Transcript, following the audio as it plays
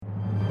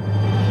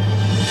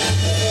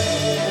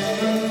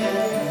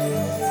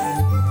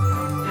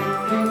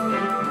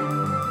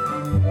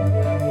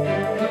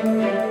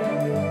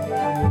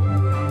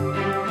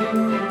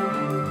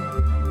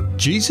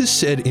Jesus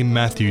said in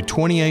Matthew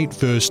 28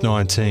 verse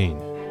 19,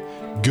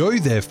 "Go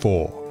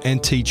therefore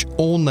and teach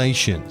all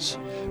nations,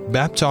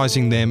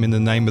 baptizing them in the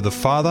name of the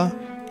Father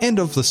and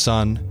of the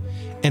Son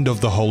and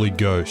of the Holy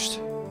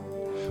Ghost."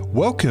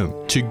 Welcome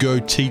to Go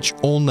Teach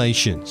All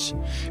Nations,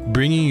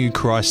 bringing you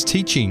Christ's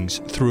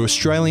teachings through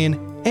Australian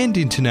and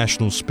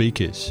international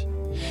speakers.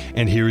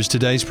 And here is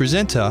today's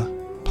presenter,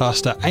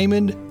 Pastor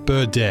Aymond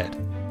Burdett.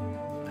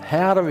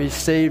 How to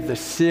receive the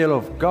seal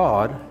of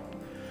God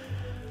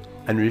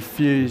and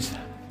refuse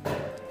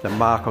the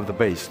mark of the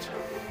beast.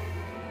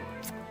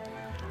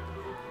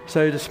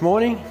 So this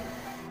morning,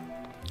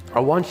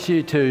 I want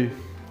you to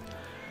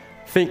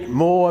think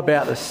more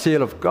about the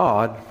seal of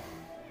God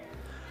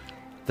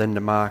than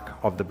the mark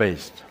of the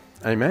beast.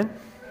 Amen?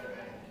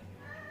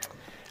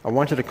 I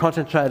want you to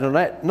concentrate on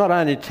that, not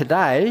only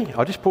today,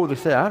 I'll just pull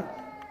this out,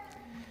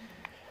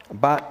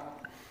 but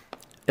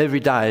every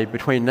day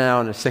between now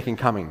and the second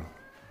coming.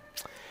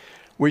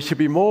 We should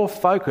be more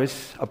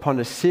focused upon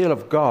the seal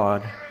of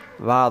God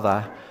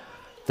rather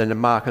than the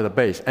mark of the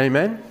beast.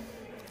 Amen?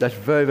 That's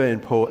very, very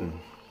important.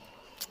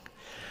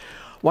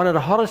 One of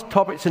the hottest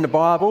topics in the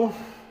Bible,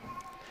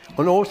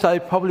 and also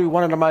probably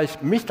one of the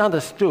most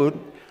misunderstood,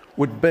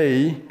 would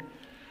be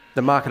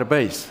the mark of the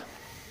beast.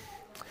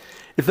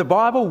 If the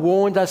Bible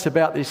warned us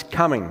about this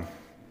coming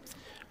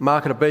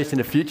mark of the beast in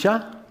the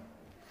future,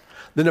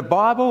 then the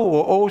Bible will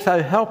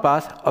also help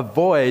us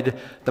avoid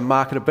the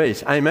mark of the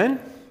beast. Amen?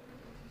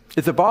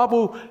 If the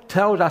Bible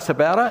tells us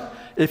about it,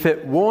 if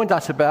it warned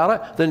us about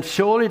it, then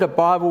surely the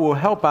Bible will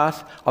help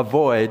us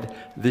avoid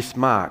this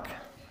mark.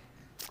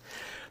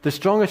 The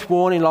strongest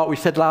warning, like we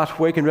said last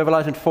week in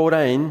Revelation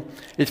 14,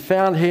 is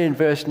found here in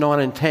verse 9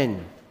 and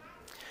 10.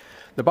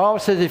 The Bible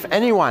says if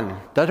anyone,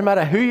 doesn't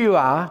matter who you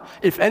are,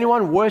 if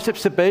anyone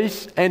worships the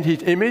beast and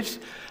his image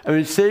and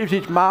receives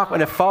his mark on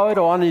the forehead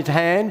or on his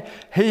hand,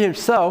 he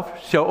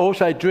himself shall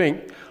also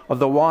drink of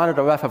the wine of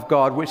the wrath of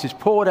God, which is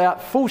poured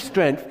out full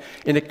strength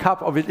in the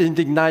cup of his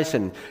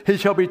indignation. He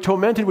shall be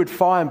tormented with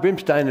fire and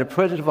brimstone in the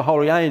presence of the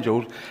holy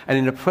angels and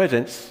in the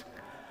presence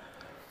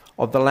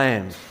of the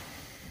Lamb.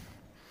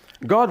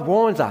 God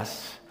warns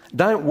us,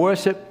 don't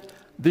worship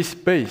this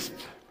beast,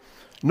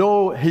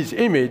 nor his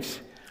image,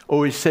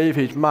 or receive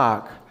his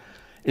mark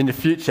in the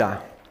future.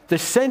 The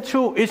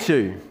central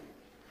issue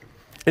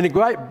in the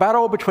great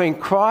battle between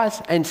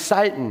Christ and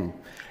Satan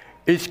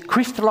is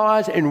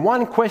crystallized in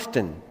one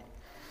question: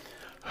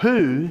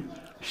 who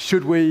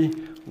should we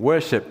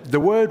worship? The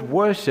word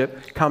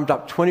worship comes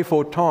up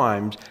 24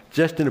 times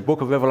just in the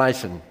book of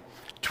Revelation.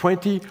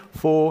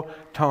 24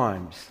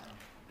 times.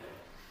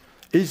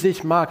 Is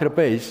this mark of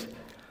the beast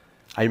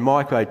a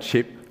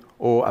microchip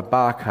or a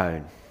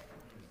barcode?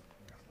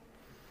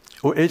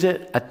 Or is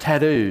it a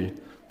tattoo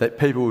that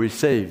people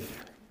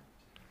receive?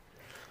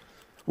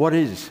 What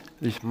is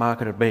this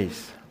mark of the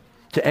beast?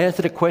 To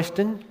answer the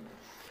question,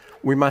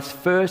 we must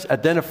first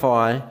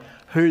identify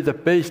who the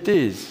beast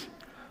is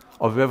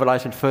of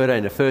Revelation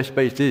 13, the first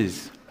beast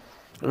is.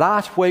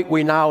 Last week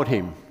we nailed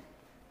him.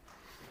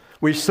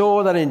 We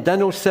saw that in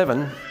Daniel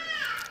 7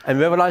 and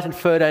Revelation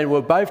 13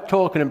 we're both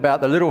talking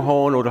about the little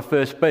horn or the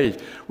first beast.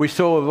 We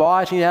saw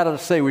rising out of the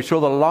sea, we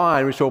saw the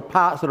lion, we saw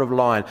parts of the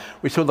lion,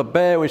 we saw the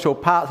bear, we saw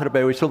parts of the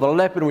bear, we saw the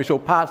leopard, we saw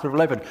parts of the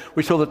leopard,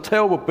 we saw the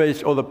terrible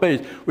beast or the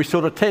beast, we saw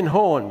the 10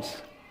 horns.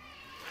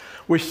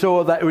 We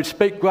saw that it would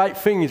speak great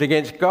things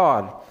against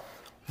God,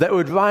 that it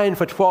would reign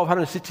for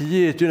 1260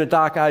 years during the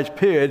Dark Age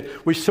period.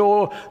 We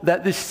saw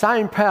that this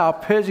same power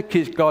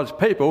persecutes God's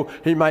people.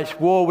 He makes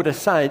war with the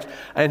saints,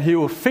 and he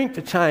will think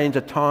to change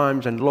the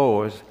times and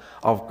laws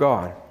of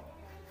God.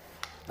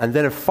 And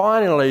then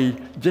finally,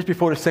 just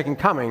before the second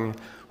coming,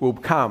 will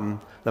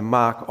come the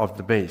mark of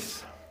the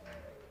beast.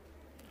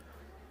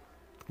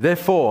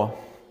 Therefore,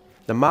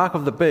 the mark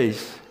of the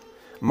beast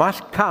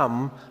must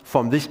come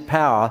from this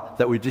power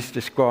that we just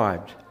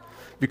described,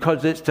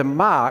 because it's the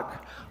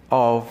mark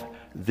of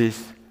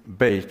this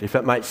beast, if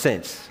that makes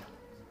sense.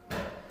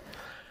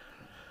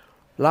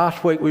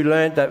 Last week we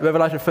learned that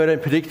Revelation 13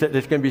 predicts that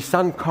there's going to be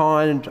some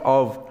kind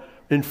of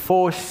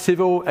enforced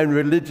civil and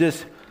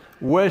religious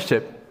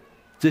worship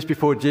just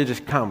before Jesus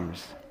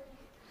comes.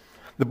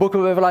 The book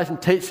of Revelation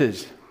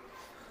teaches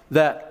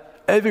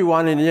that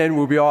everyone in the end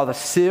will be either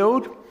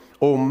sealed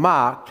or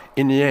marked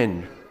in the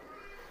end.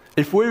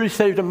 If we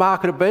receive the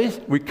mark of the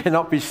beast, we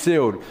cannot be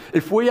sealed.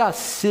 If we are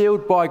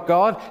sealed by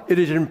God, it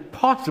is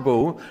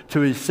impossible to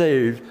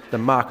receive the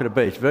mark of the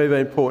beast. Very,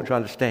 very important to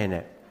understand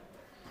that.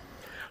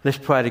 Let's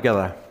pray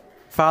together.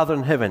 Father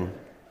in heaven,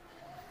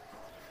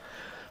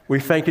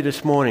 we thank you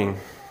this morning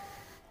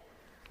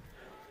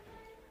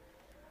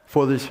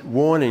for this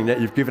warning that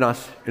you've given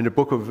us in the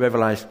book of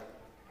Revelation.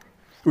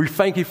 We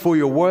thank you for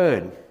your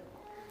word,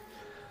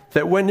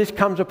 that when this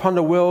comes upon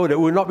the world, it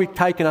will not be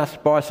taken us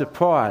by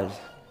surprise.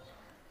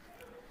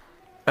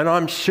 And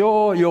I'm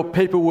sure your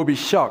people will be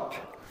shocked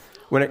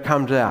when it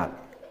comes out.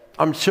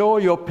 I'm sure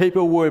your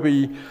people will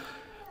be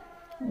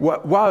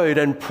worried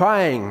and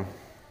praying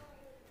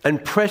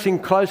and pressing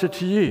closer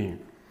to you.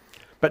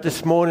 But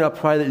this morning I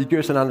pray that you give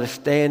us an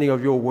understanding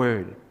of your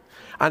word,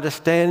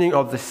 understanding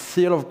of the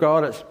seal of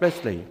God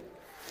especially,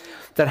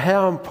 that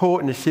how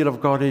important the seal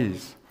of God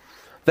is.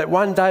 That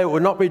one day it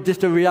will not be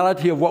just a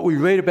reality of what we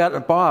read about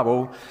in the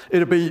Bible,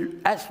 it'll be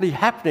actually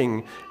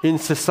happening in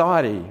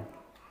society.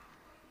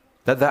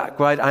 That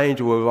great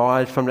angel will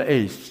rise from the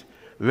east,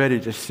 ready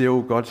to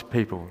seal God's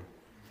people.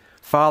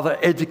 Father,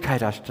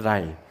 educate us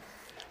today.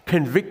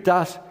 Convict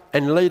us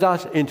and lead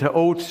us into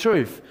all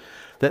truth.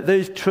 That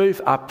these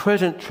truths are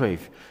present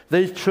truth.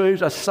 These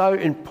truths are so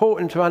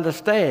important to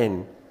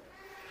understand.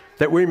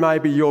 That we may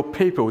be your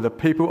people, the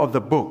people of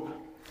the book.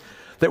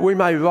 That we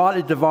may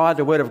rightly divide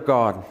the word of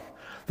God.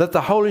 That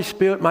the Holy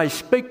Spirit may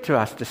speak to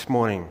us this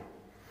morning.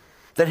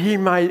 That he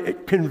may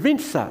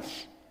convince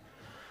us.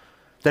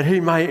 That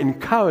he may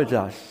encourage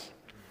us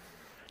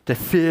to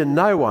fear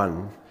no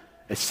one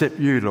except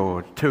you,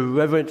 Lord, to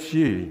reverence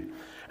you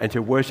and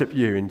to worship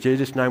you. In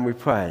Jesus' name we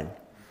pray.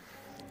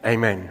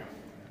 Amen.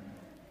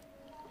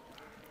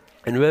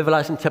 In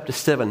Revelation chapter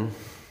 7,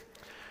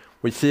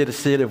 we see the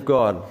seal of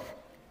God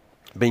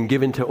being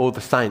given to all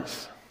the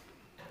saints.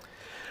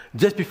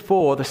 Just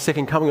before the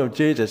second coming of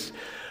Jesus,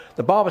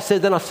 the Bible says,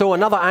 then I saw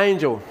another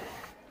angel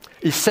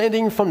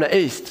ascending from the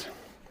east,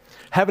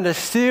 having the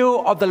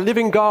seal of the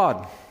living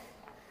God.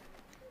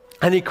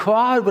 And he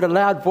cried with a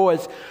loud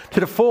voice to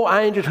the four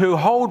angels who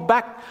hold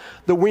back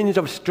the winds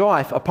of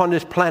strife upon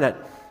this planet.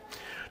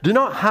 Do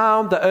not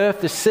harm the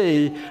earth, the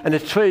sea, and the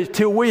trees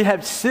till we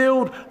have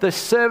sealed the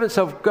servants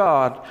of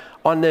God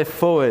on their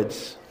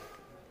foreheads.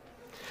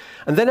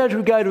 And then as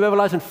we go to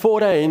Revelation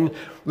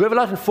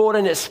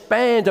 14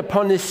 expands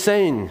upon this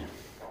scene.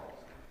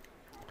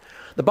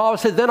 The Bible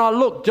says, then I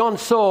looked, John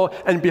saw,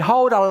 and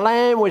behold, a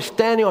lamb was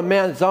standing on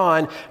Mount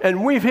Zion,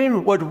 and with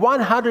him was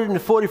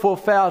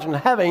 144,000,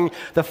 having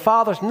the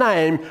Father's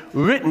name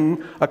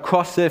written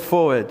across their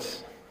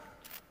foreheads.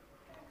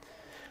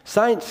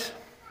 Saints,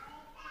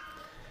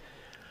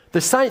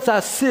 the saints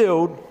are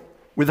sealed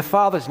with the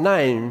Father's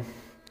name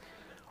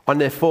on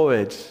their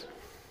foreheads,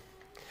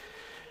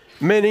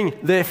 meaning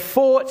their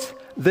thoughts,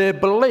 their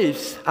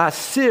beliefs are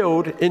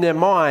sealed in their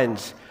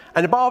minds.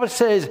 And the Bible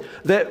says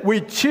that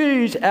we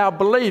choose our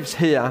beliefs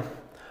here.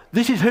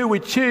 This is who we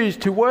choose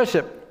to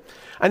worship.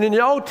 And in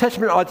the Old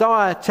Testament,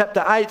 Isaiah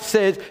chapter 8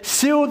 says,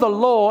 seal the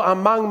law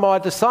among my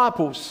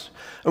disciples.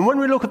 And when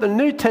we look at the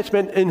New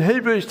Testament in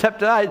Hebrews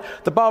chapter 8,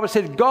 the Bible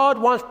says God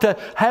wants to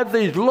have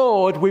these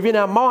laws within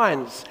our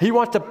minds. He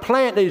wants to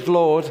plant these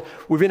laws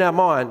within our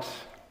minds.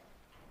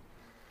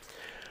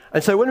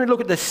 And so when we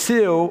look at the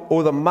seal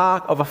or the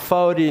mark of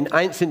authority in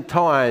ancient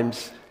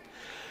times,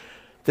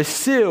 the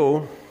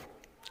seal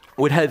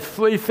would have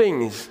three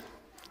things.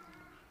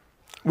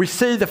 We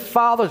see the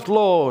Father's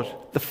laws,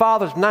 the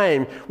Father's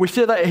name. We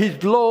see that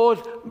his laws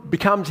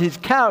becomes his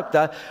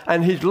character,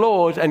 and his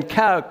laws and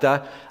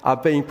character are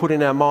being put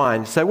in our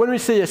minds. So when we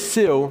see a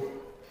seal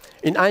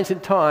in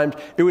ancient times,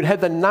 it would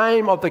have the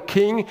name of the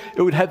king,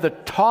 it would have the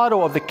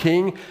title of the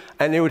king,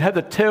 and it would have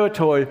the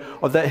territory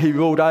of that he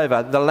ruled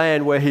over, the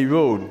land where he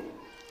ruled.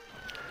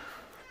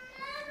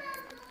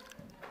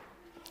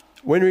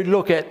 When we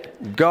look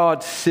at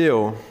God's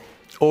seal,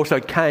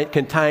 also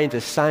contains the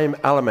same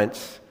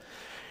elements.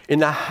 In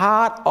the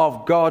heart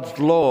of God's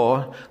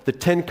law, the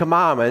Ten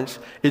Commandments,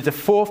 is the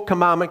fourth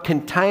commandment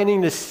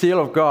containing the seal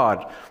of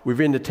God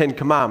within the Ten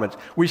Commandments.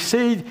 We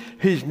see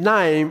his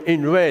name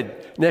in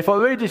red. Now, if I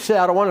read this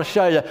out, I want to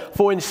show you.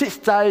 For in 6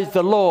 days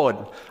the Lord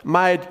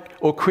made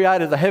or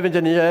created the heavens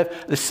and the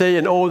earth, the sea,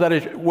 and all that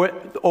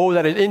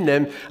is in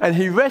them. And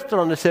he rested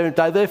on the seventh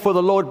day. Therefore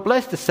the Lord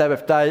blessed the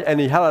Sabbath day and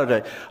he hallowed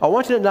it. I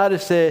want you to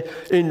notice there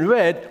in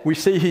red, we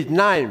see his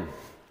name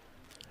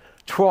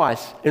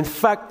twice. In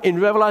fact, in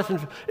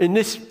Revelation, in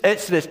this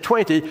Exodus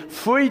 20,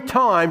 3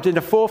 times in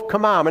the fourth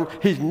commandment,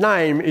 his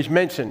name is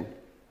mentioned.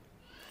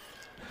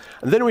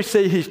 And then we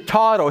see his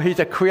title. He's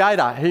a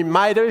creator. He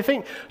made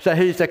everything, so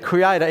he's the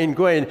creator in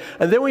green.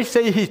 And then we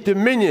see his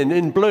dominion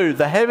in blue.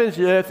 The heavens,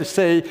 the earth, the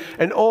sea,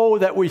 and all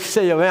that we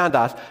see around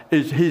us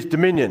is his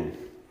dominion.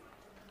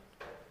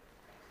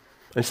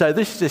 And so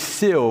this is the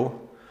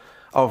seal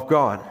of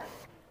God.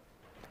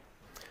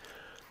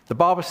 The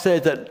Bible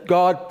says that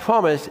God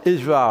promised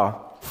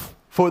Israel,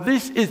 for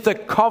this is the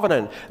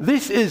covenant,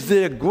 this is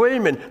the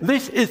agreement,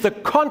 this is the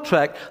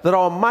contract that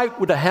I'll make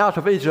with the house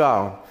of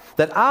Israel.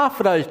 That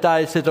after those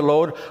days, says the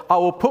Lord, I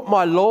will put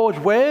my laws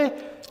where?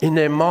 In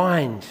their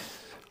minds.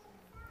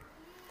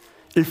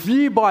 If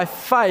you by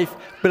faith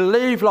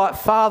believe like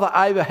Father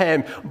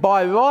Abraham,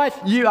 by right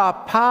you are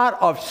part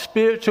of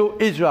spiritual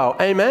Israel.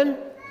 Amen?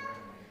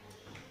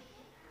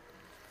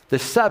 The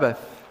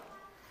Sabbath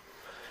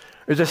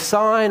is a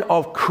sign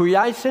of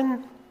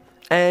creation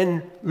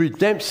and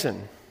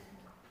redemption.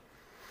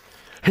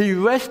 He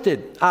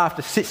rested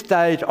after 6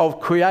 days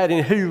of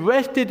creating. He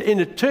rested in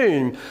the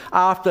tomb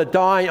after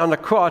dying on the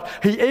cross.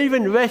 He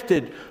even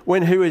rested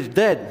when he was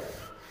dead.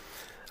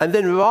 And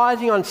then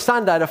rising on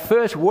Sunday, the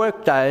first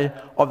work day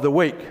of the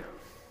week.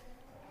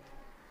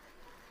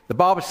 The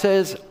Bible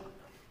says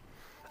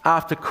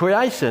after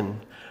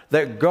creation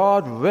that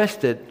God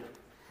rested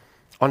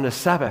on the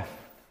Sabbath.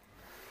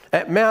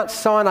 At Mount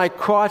Sinai,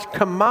 Christ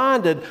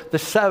commanded the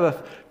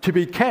Sabbath to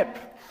be kept.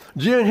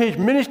 During his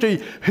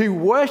ministry, he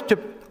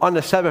worshipped on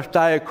the Sabbath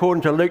day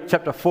according to Luke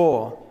chapter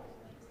 4.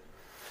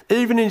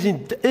 Even in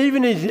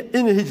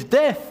his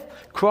death,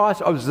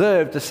 Christ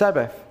observed the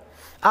Sabbath.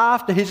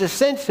 After his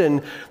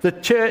ascension, the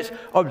church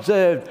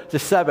observed the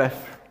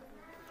Sabbath.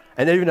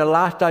 And even the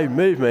last day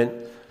movement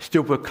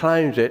still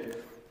proclaims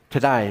it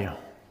today.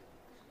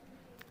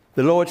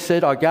 The Lord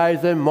said, I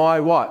gave them my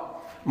what?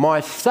 My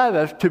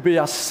Sabbath to be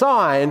a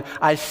sign,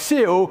 a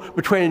seal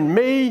between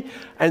me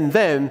and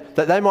them,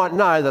 that they might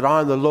know that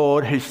I am the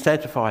Lord who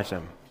sanctifies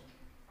them.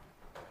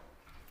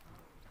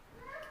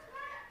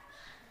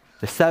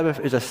 The Sabbath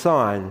is a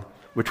sign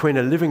between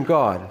a living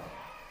God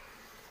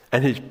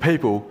and his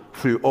people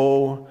through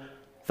all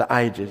the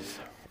ages.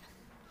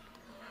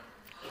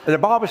 And the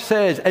Bible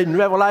says in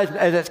Revelation,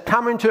 as it's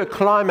coming to a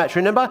climax,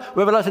 remember,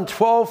 Revelation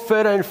 12,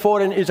 13,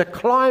 14 is a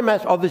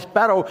climax of this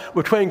battle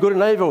between good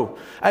and evil.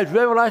 As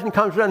Revelation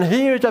comes around,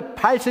 here is the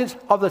patience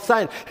of the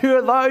saints. Here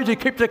are those who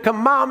keep the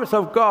commandments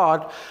of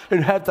God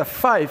and have the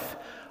faith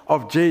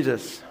of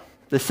Jesus.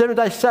 The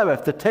 7-day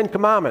Sabbath, the 10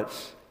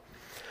 commandments,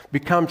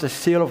 becomes the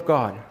seal of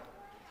God.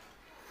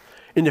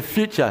 In the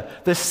future,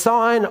 the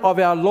sign of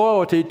our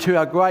loyalty to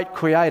our great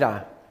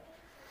Creator.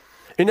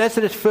 In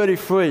Exodus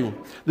 33,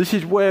 this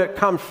is where it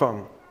comes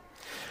from.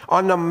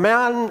 On the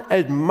mountain,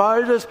 as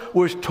Moses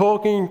was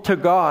talking to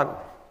God,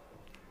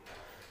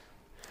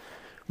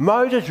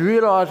 Moses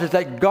realizes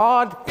that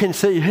God can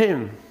see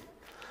him.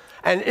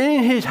 And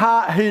in his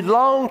heart, he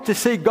longs to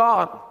see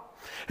God.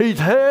 He's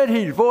heard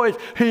his voice,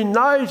 he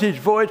knows his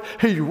voice,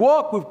 he's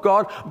walked with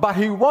God, but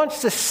he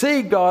wants to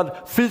see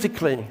God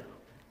physically.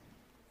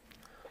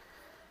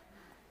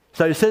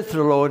 So he says to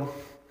the Lord,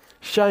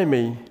 show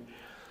me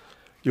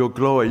your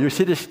glory. You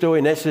see this story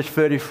in Exodus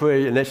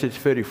 33 and Exodus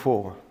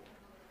 34.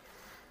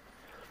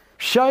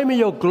 Show me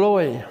your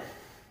glory.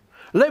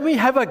 Let me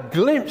have a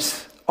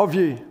glimpse of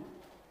you.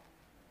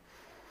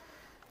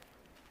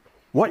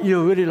 What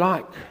you're really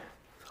like.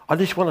 I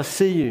just want to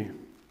see you.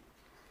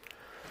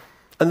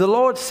 And the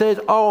Lord says,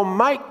 I will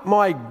make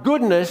my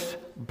goodness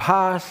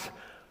pass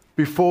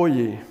before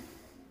you.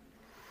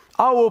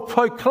 I will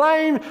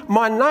proclaim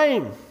my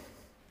name.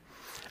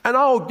 And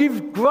I will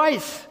give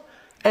grace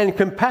and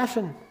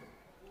compassion.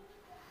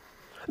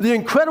 The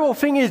incredible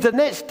thing is the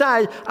next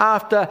day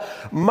after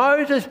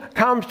Moses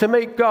comes to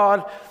meet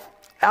God,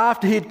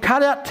 after he had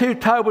cut out 2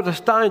 tables of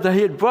stones that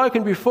he had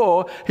broken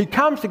before, he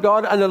comes to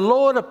God and the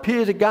Lord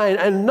appears again.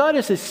 And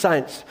notice this,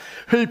 saints,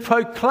 who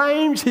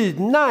proclaims his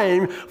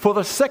name for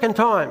the second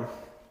time.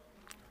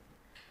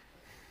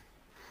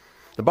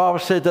 The Bible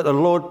said that the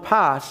Lord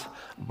passed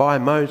by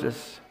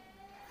Moses.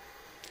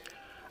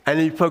 And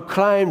he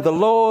proclaimed, the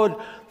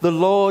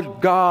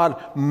Lord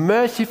God,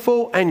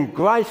 merciful and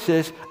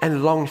gracious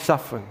and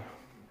long-suffering,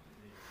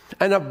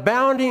 and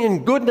abounding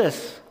in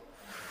goodness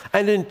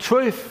and in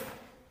truth,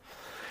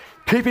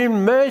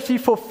 keeping mercy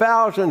for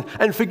thousands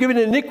and forgiving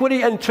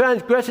iniquity and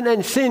transgression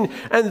and sin.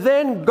 And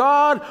then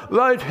God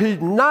wrote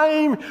his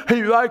name,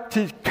 he wrote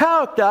his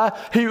character,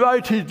 he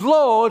wrote his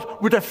laws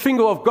with the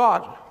finger of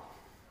God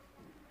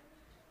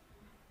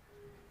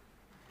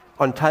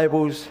on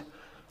tables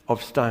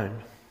of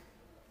stone.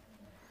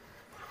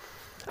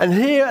 And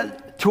here,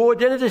 toward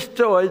the end of the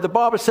story, the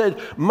Bible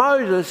said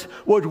Moses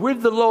was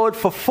with the Lord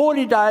for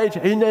 40 days.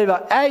 He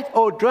never ate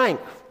or drank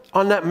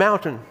on that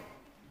mountain.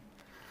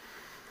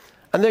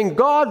 And then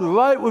God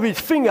wrote with his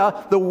finger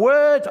the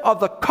words of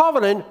the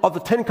covenant of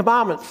the 10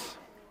 commandments.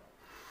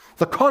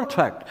 The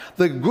contract,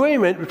 the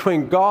agreement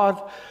between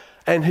God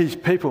and his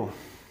people.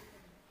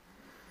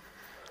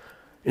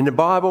 In the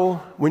Bible,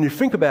 when you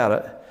think about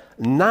it,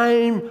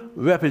 name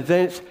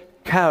represents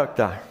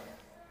character.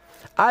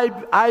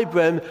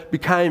 Abram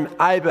became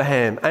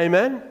Abraham.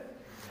 Amen?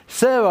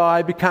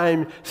 Sarai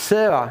became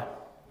Sarah.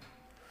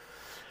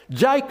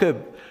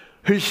 Jacob,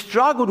 who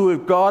struggled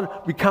with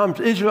God,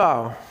 becomes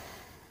Israel.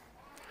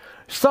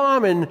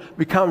 Simon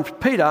becomes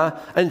Peter,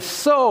 and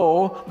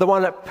Saul, the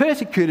one that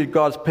persecuted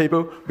God's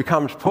people,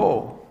 becomes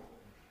Paul.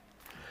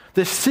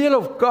 The seal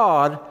of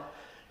God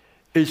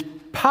is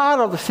part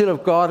of the seal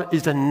of God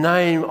is the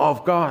name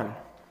of God,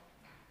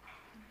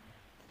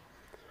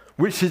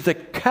 which is the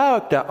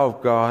character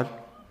of God,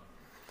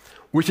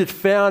 which is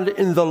found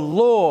in the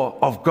law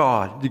of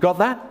God. You got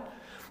that?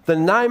 The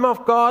name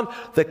of God,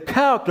 the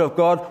character of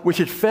God, which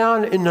is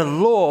found in the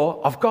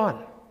law of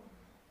God.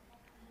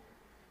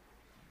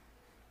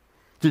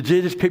 Did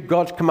Jesus keep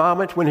God's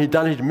commandments when he'd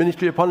done his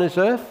ministry upon this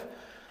earth?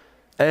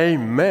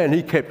 Amen.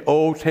 He kept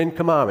all 10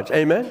 commandments.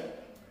 Amen?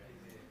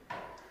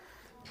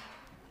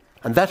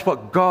 And that's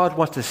what God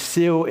wants to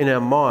seal in our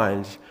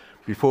minds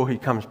before he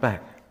comes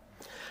back.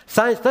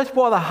 Saints, that's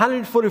why the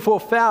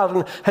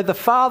 144,000 had the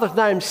Father's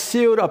name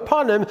sealed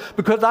upon them,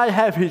 because they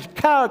have his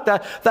character,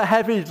 they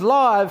have his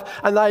life,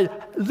 and they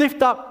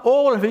lift up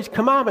all of his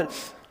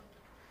commandments.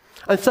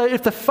 And so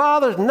if the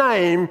Father's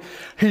name,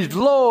 his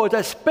laws,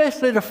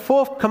 especially the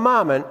 4th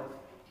commandment,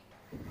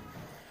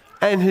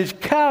 and his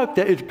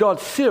character is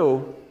God's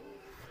seal,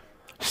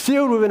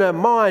 sealed within our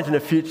minds in the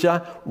future,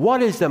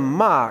 what is the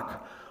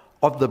mark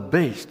of the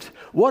beast?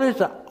 What is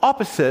the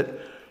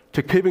opposite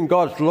to keeping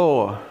God's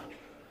law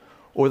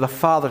or the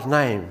Father's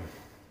name?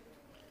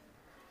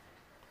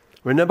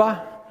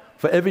 Remember,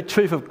 for every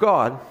truth of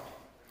God,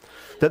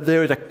 that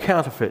there is a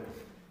counterfeit.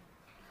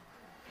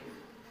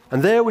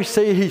 And there we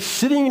see he's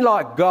sitting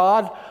like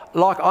God,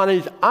 like on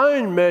his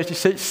own mercy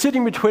seat,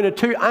 sitting between the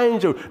two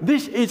angels.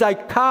 This is a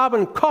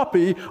carbon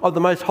copy of the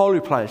most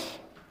holy place.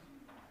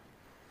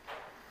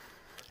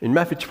 In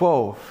Matthew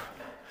 12,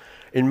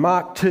 in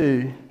Mark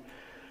 2,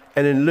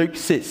 and in Luke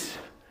 6,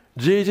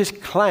 Jesus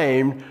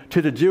claimed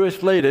to the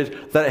Jewish leaders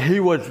that he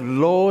was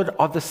Lord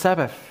of the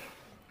Sabbath.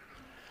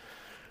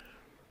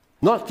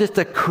 Not just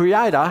the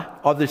creator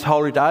of this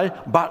holy day,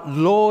 but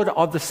Lord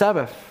of the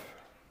Sabbath.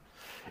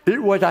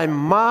 It was a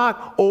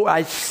mark or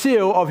a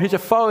seal of his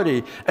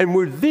authority. And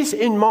with this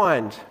in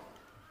mind,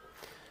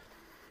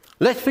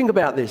 let's think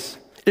about this.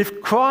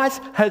 If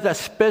Christ has a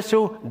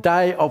special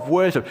day of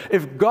worship,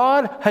 if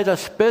God has a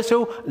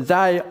special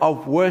day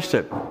of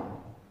worship,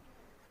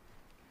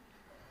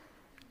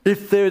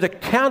 if there is a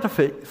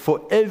counterfeit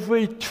for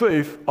every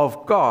truth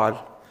of God,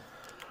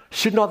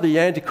 should not the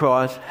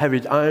Antichrist have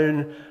his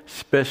own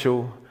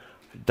special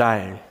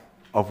day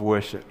of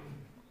worship?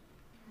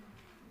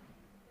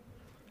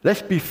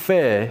 Let's be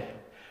fair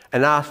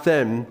and ask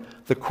them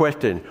the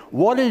question,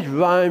 what is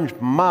Rome's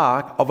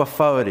mark of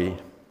authority?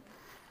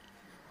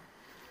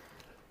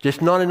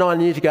 Just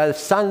 99 years ago,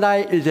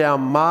 Sunday is our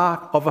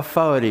mark of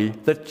authority.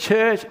 The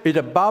church is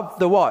above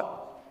the what?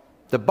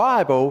 The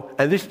Bible,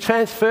 and this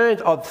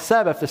transference of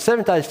Sabbath, the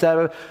seventh-day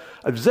Sabbath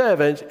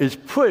observance, is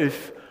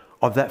proof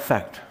of that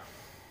fact.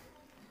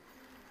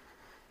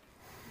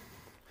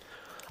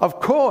 Of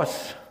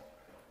course,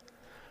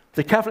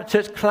 the Catholic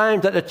Church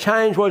claims that the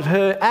change was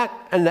her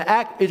act, and the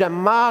act is a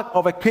mark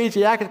of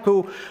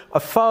ecclesiastical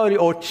authority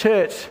or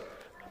church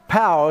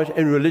powers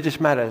in religious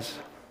matters.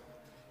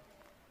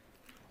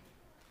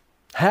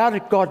 How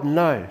did God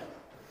know,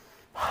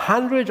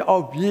 hundreds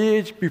of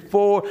years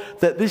before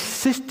that this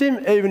system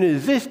even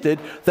existed,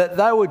 that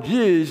they would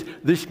use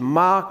this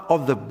mark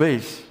of the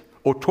beast,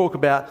 or talk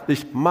about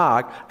this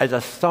mark as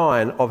a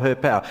sign of her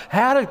power?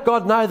 How did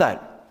God know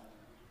that?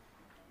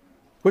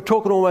 We're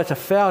talking almost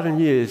 1,000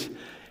 years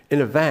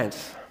in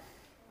advance.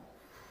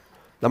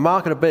 The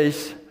mark of the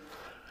beast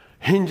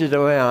hinges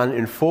around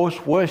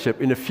enforced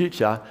worship in the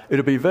future.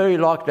 It'll be very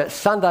likely that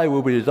Sunday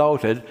will be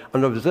exalted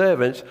and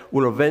observance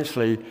will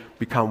eventually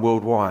become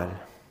worldwide.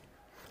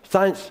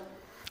 Saints,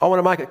 I want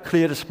to make it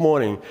clear this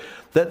morning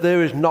that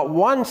there is not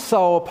one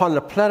soul upon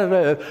the planet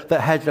Earth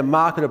that has the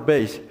mark of the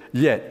beast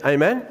yet.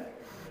 Amen?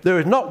 There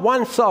is not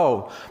one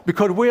soul,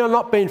 because we are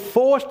not being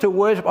forced to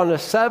worship on the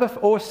Sabbath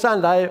or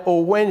Sunday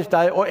or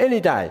Wednesday or any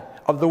day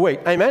of the week.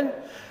 Amen?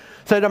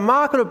 So the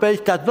mark of the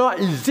beast does not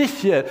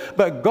exist yet,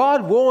 but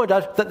God warned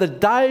us that the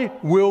day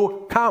will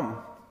come.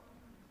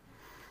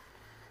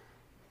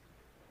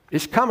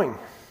 It's coming.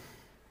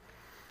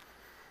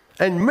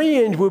 And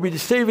millions will be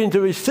deceived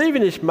into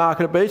receiving this mark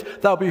of the beast.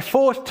 They'll be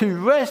forced to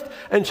rest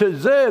and to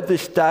observe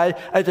this day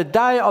as a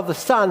day of the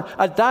sun,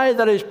 a day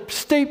that is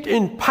steeped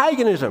in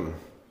paganism,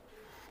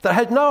 that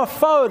has no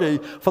authority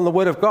from the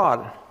Word of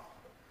God.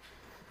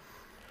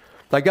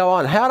 They go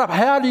on,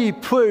 how do you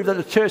prove that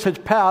the church has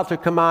power to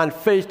command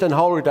feasts and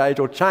holidays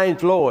or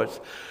change laws?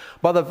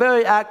 By the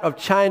very act of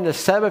changing the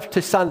Sabbath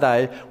to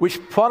Sunday,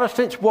 which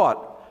Protestants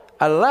what?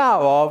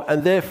 Allow of,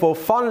 and therefore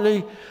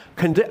fondly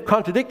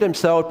contradict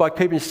themselves by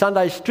keeping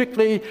Sunday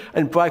strictly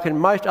and breaking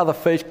most other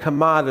feasts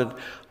commanded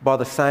by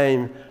the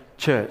same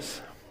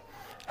church.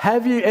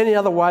 Have you any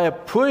other way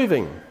of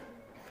proving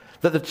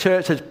that the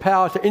church has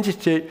power to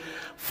institute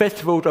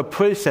festivals or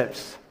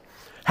precepts?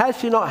 Has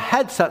she not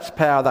had such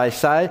power, they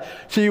say,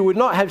 she would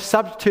not have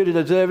substituted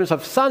the observance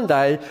of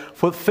Sunday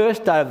for the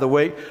first day of the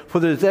week for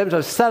the observance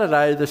of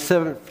Saturday, the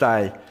seventh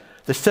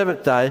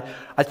day,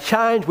 a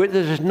change which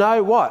there is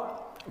no what?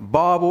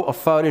 Bible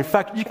authority. In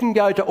fact, you can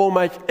go to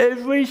almost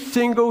every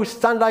single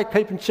Sunday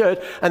keeping church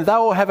and they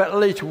will have at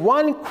least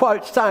one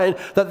quote saying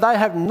that they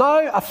have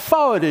no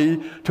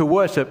authority to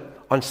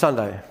worship on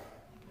Sunday.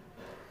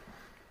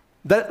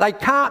 That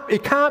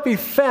it can't be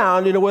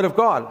found in the Word of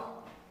God.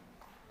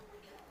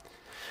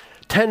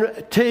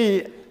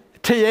 T.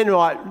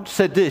 Enright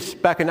said this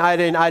back in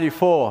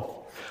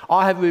 1884.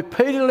 I have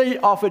repeatedly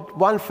offered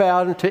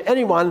 1,000 to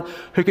anyone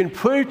who can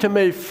prove to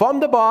me from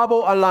the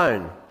Bible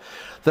alone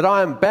that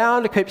I am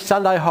bound to keep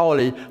Sunday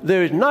holy.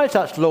 There is no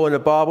such law in the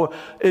Bible.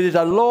 It is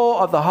a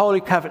law of the Holy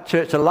Catholic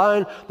Church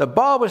alone. The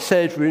Bible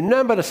says,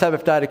 remember the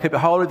Sabbath day to keep it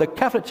holy. The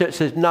Catholic Church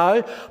says,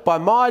 no, by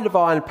my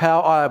divine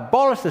power I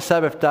abolish the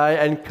Sabbath day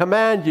and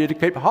command you to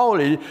keep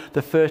holy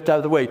the first day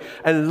of the week.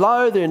 And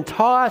lo, the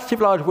entire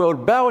civilized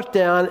world bows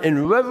down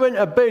in reverent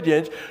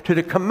obedience to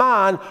the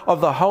command of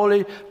the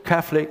Holy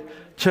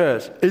Catholic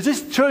Church. Is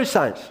this true,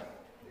 saints?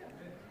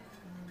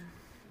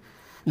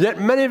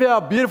 Yet many of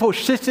our beautiful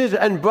sisters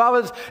and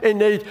brothers in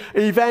these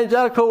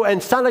evangelical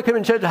and Sunday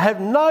keeping churches have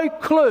no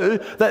clue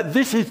that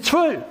this is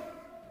true.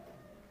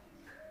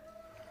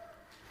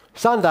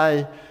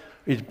 Sunday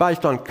is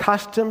based on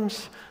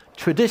customs,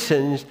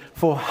 traditions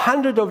for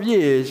hundreds of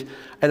years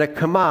and a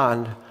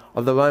command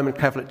of the Roman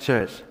Catholic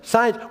Church.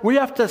 Saints, we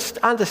have to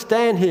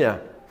understand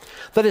here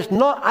that it's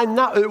not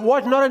enough. It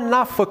was not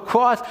enough for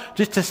Christ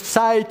just to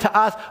say to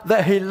us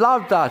that he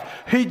loved us.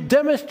 He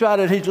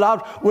demonstrated his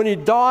love when he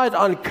died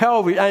on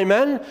Calvary.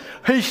 Amen?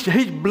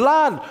 His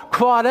blood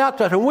cried out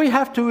to us, and we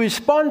have to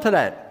respond to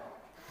that.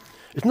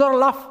 It's not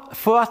enough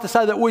for us to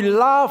say that we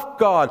love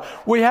God.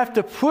 We have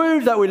to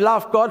prove that we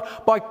love God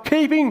by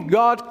keeping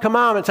God's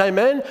commandments.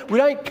 Amen? We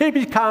don't keep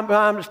his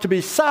commandments to be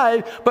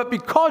saved, but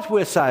because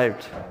we're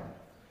saved.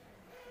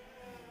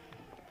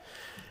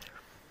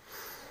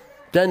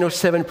 Daniel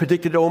 7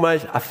 predicted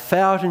almost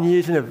 1,000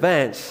 years in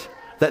advance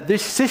that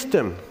this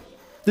system,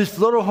 this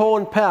little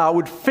horn power,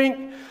 would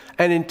think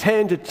and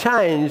intend to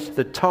change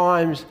the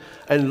times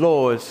and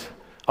laws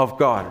of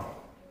God.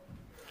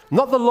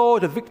 Not the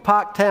laws of Vic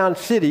Park Town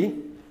City,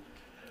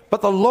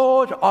 but the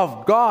laws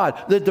of God,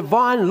 the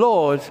divine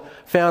laws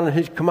found in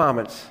his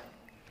commandments.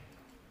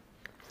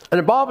 And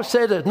the Bible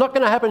says that it's not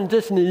going to happen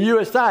just in the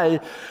USA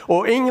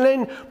or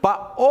England,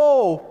 but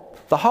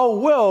the whole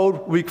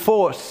world will be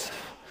forced.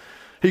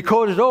 He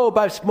causes all,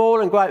 both small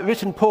and great,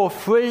 rich and poor,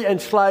 free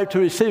and slave, to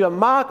receive a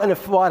mark on their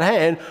right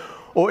hand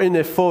or in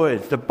their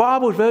foreheads. The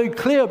Bible is very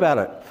clear about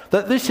it,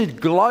 that this is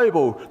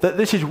global, that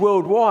this is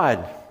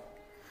worldwide.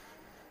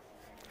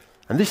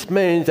 And this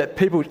means that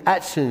people's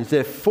actions,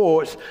 their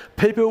thoughts,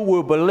 people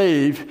will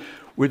believe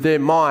with their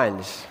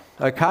minds.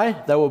 Okay?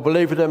 They will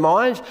believe with their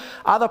minds.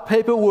 Other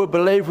people will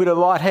believe with the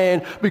right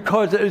hand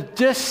because it is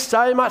just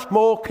so much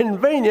more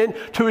convenient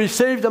to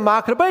receive the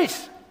mark of the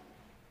beast.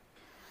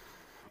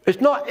 It's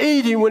not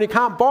easy when you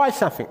can't buy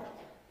something.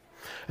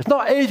 It's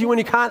not easy when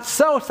you can't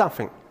sell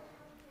something.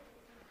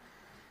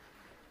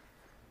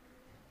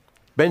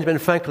 Benjamin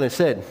Franklin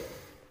said,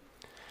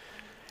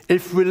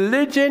 if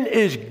religion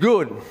is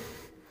good,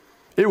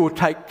 it will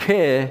take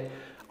care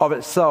of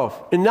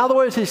itself. In other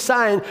words, he's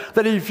saying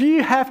that if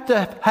you have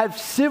to have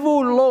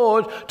civil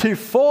laws to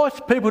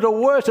force people to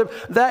worship,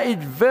 that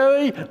is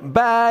very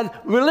bad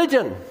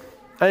religion.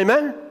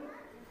 Amen?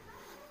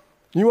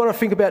 You want to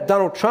think about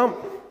Donald Trump?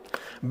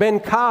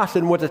 Ben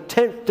Carson was a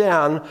 10th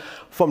down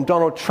from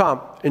Donald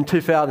Trump in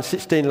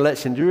 2016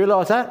 election. Do you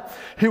realise that?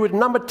 He was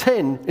number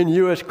 10 in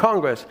US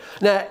Congress.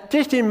 Now,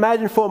 just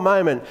imagine for a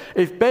moment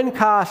if Ben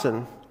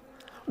Carson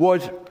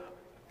was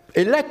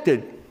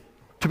elected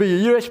to be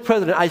a US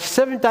president, a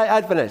Seventh-day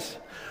Adventist.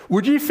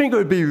 Would you think it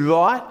would be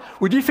right?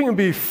 Would you think it would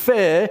be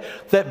fair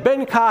that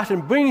Ben Carson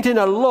brings in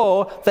a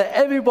law that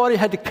everybody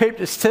had to keep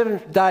the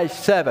seventh-day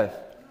Sabbath?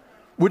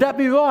 Would that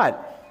be right?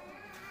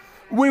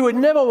 We would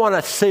never want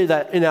to see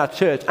that in our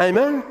church.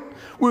 Amen?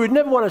 We would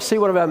never want to see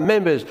one of our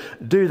members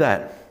do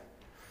that.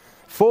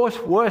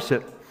 Forced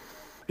worship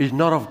is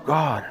not of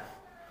God.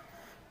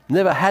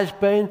 Never has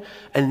been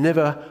and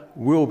never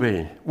will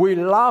be. We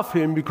love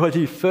him because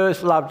he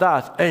first loved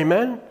us.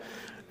 Amen?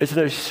 It's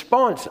a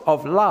response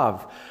of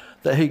love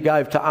that he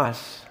gave to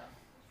us.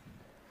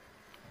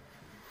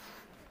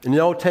 In the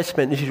Old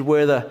Testament, this is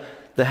where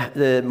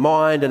the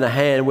mind and the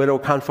hand, where it all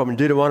comes from in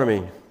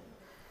Deuteronomy.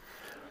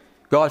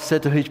 God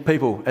said to his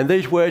people, and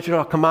these words that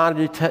I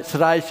commanded you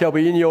today shall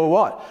be in your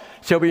what?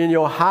 Shall be in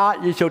your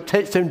heart. You shall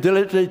teach them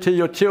diligently to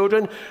your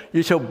children.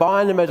 You shall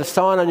bind them as a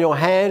sign on your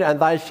hand,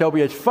 and they shall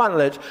be as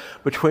frontlets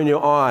between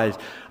your eyes.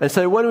 And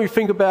so when we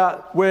think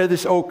about where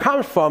this all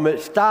comes from, it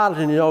started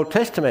in the Old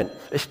Testament.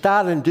 It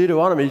started in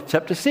Deuteronomy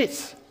chapter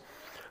 6.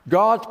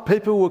 God's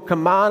people were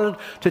commanded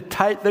to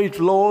take these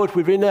laws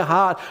within their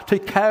heart, to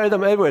carry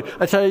them everywhere.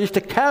 And so they used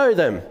to carry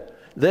them.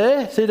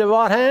 There, see the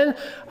right hand?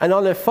 And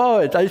on their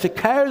foreheads. They used to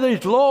carry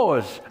these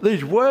laws,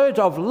 these words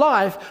of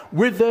life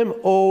with them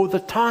all the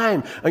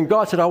time. And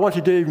God said, I want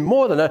you to do even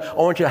more than that. I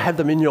want you to have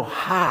them in your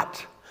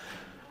heart.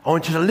 I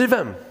want you to live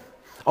them.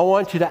 I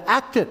want you to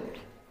act it.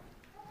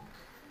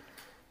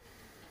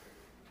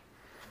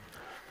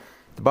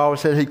 The Bible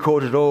says he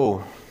called it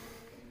all.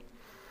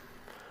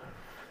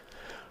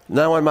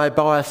 No one may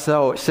buy or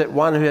sell except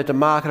one who has the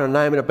mark and the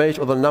name of the beast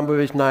or the number of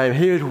his name.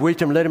 He who has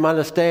wisdom, let him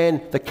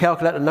understand the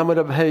calculate the number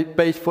of the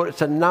beast, for it's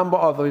the number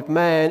of his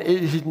man.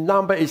 His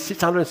number is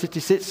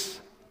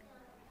 666.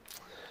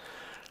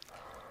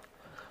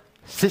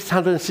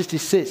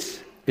 666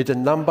 is the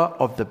number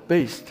of the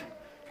beast.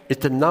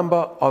 It's the number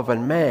of a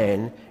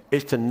man.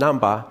 It's the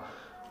number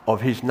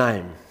of his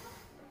name.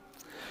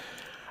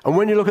 And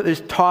when you look at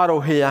this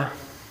title here,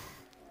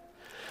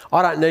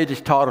 I don't need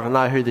this title to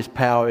know who this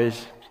power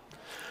is.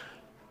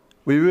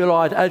 We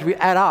realise as we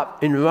add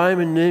up in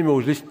Roman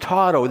numerals this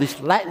title,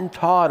 this Latin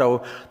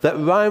title that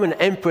Roman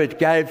emperors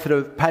gave to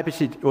the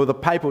papacy or the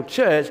papal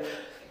church,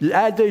 you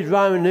add these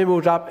Roman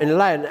numerals up in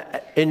Latin,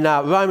 in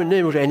Roman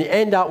numerals, and you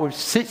end up with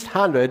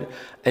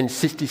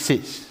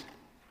 666.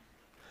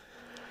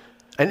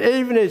 And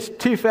even as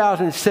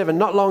 2007,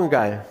 not long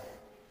ago,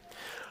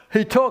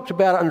 he talked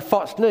about it on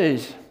Fox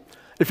News.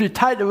 If you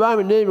take the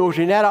Roman numerals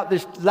and add up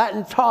this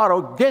Latin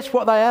title, guess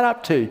what they add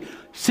up to?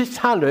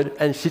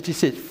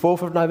 666,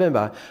 4th of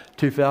November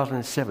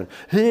 2007.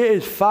 Here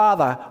is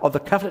Father of the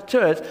Catholic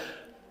Church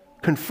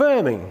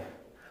confirming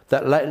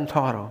that Latin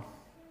title.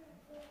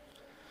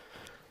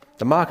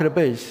 The mark of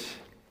the beast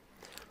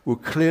will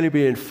clearly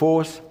be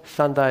enforced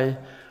Sunday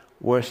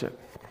worship.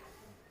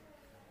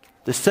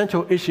 The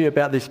central issue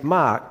about this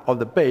mark of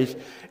the beast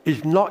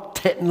is not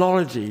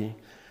technology,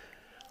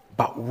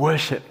 but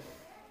worship.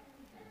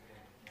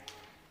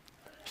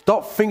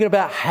 Stop thinking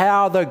about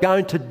how they're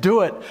going to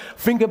do it.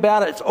 Think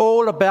about it. It's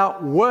all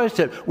about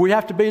worship. We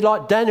have to be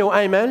like Daniel,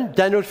 amen?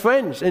 Daniel's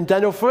friends in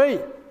Daniel 3.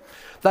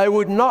 They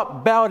would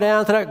not bow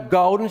down to that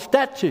golden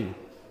statue.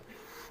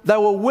 They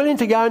were willing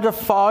to go into a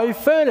fiery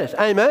furnace,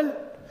 amen?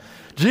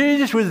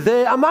 Jesus was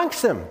there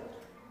amongst them.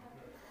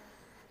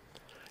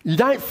 You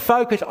don't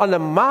focus on the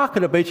mark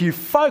of the beast, you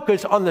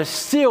focus on the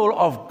seal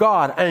of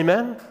God,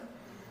 amen?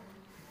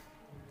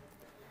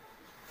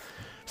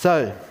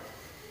 So,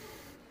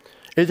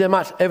 is there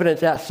much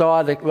evidence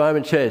outside the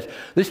Roman Church?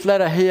 This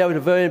letter here was a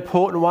very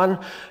important one.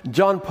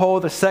 John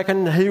Paul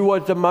II, he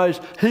was the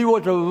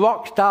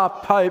rock star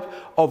pope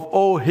of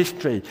all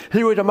history.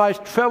 He was the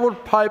most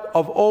travelled pope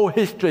of all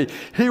history.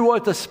 He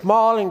was the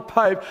smiling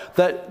pope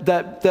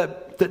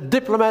that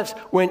diplomats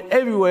went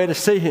everywhere to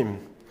see him.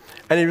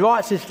 And he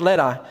writes this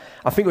letter,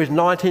 I think it was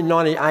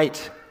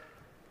 1998.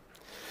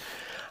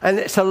 And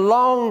it's a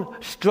long,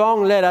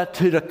 strong letter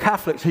to the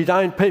Catholics, his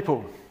own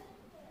people.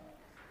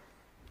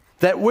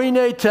 That we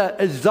need to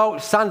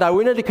exalt Sunday.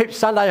 We need to keep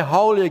Sunday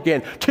holy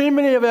again. Too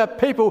many of our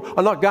people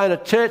are not going to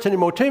church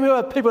anymore. Too many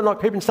of our people are not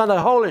keeping Sunday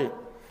holy.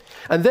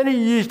 And then he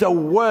used a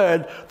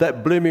word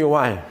that blew me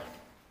away.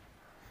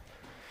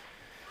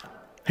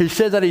 He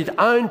said that his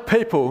own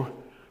people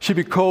should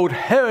be called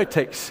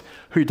heretics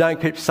who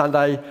don't keep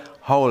Sunday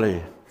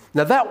holy.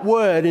 Now that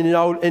word in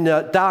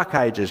the Dark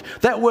Ages,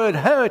 that word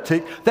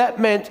heretic, that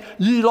meant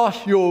you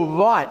lost your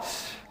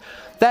rights.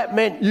 That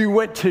meant you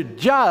went to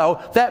jail.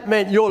 That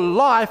meant your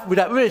life was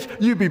at risk.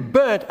 You'd be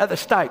burnt at the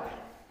stake.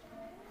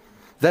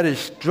 That is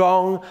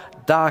strong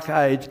Dark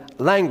Age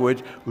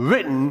language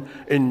written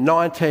in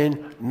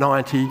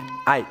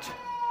 1998.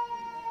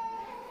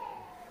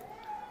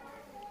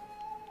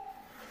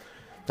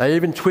 They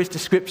even twist the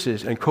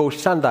scriptures and call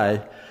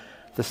Sunday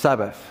the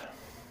Sabbath.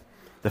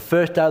 The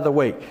first day of the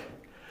week,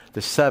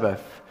 the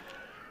Sabbath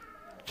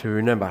to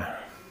remember.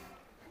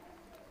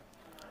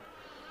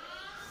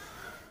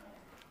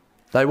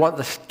 They want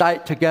the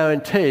state to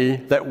guarantee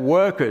that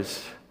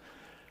workers,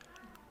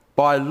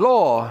 by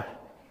law,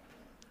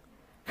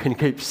 can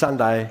keep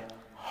Sunday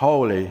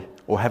holy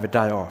or have a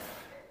day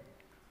off.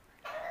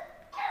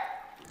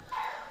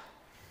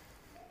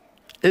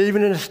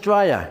 Even in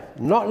Australia,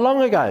 not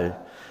long ago,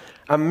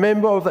 a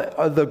member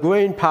of the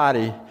Green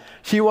Party,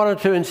 she wanted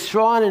to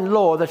enshrine in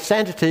law the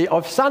sanctity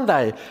of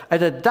Sunday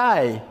as a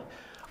day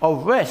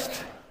of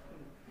rest.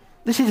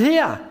 This is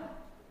here.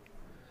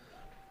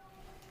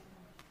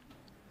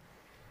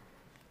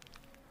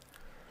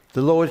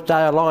 The Lord's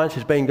Day Alliance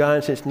has been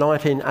going since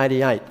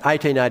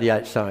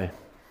 1888.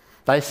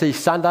 They see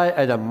Sunday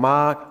as a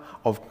mark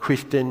of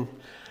Christian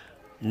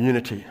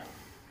unity.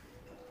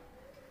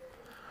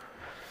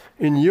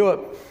 In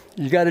Europe,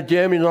 you go to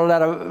Germany, you're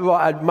not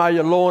allowed to mow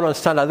your lawn on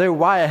Sunday. They're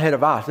way ahead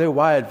of us. They're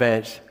way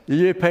advanced. The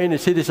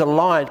Europeans see this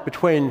alliance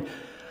between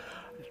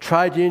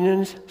trade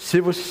unions,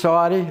 civil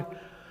society,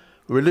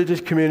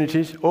 religious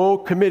communities, all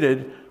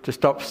committed to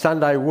stop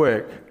Sunday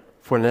work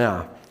for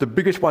now. The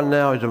biggest one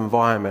now is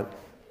environment.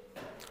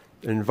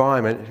 The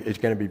environment is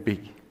going to be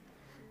big.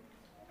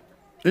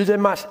 Is there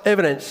much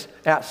evidence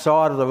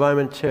outside of the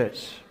Roman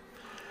Church?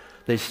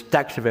 There's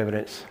stacks of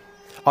evidence.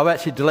 I've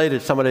actually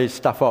deleted some of these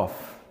stuff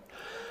off.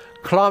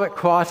 Climate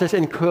crisis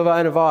and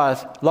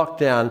coronavirus,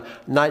 lockdown,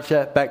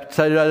 nature back.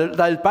 So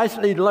they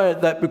basically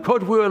learned that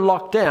because we were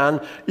locked down,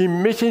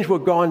 emissions were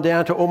gone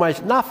down to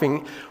almost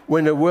nothing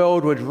when the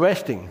world was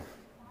resting,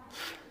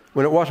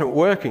 when it wasn't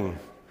working.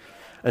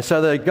 And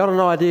so they've got an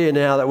idea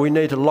now that we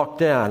need to lock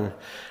down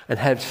and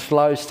have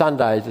slow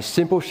Sundays, a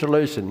simple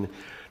solution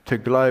to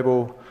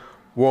global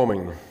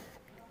warming,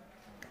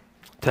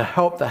 to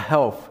help the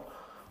health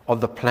of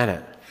the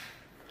planet.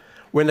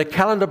 When the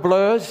calendar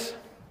blurs,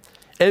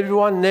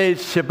 everyone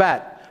needs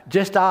Shabbat.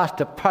 Just ask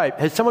the Pope.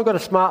 Has someone got a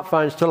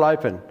smartphone still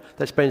open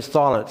that's been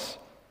silenced?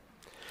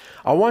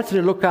 I want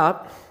you to look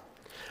up,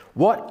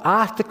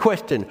 ask the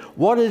question,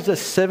 what is the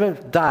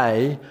seventh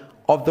day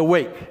of the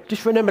week?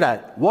 Just remember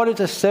that. What is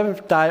the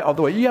seventh day of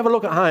the week? You have a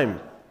look at home.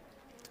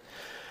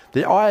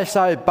 The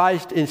ISO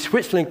based in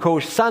Switzerland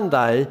calls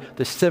Sunday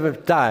the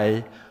seventh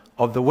day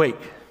of the week.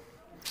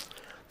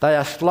 They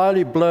are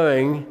slowly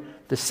blurring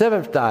the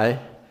seventh day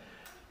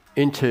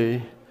into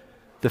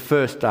the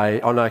first day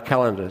on our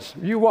calendars.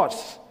 You watch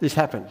this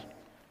happen.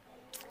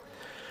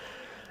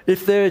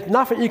 If there is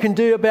nothing you can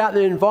do about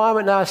the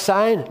environment, they are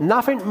saying,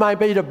 nothing may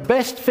be the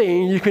best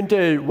thing you can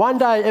do one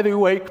day every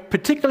week,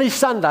 particularly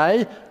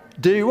Sunday.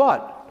 Do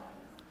what?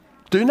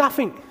 Do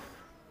nothing.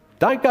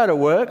 Don't go to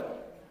work.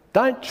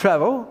 Don't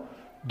travel.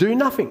 Do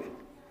nothing.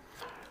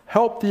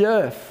 Help the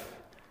earth.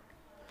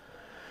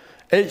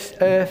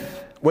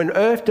 When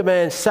earth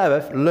demands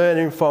Sabbath,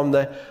 learning from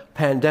the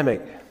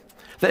pandemic.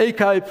 The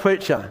eco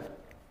preacher.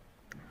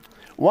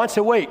 Once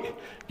a week,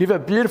 give a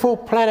beautiful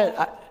planet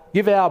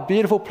give our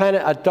beautiful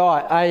planet a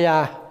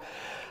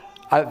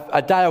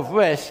day of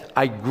rest,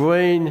 a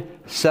green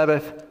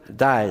Sabbath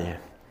day.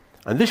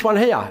 And this one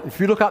here, if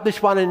you look up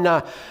this one in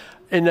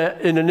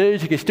the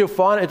news, you can still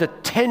find it. It's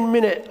a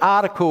 10-minute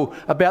article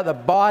about the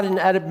Biden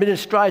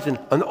administration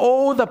and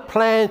all the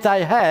plans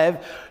they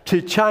have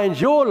to change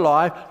your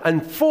life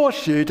and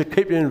force you to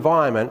keep the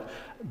environment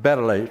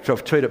betterly, to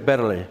treat it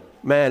betterly.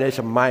 Man, it's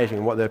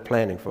amazing what they're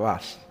planning for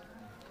us.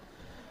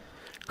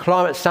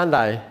 Climate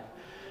Sunday,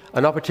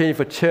 an opportunity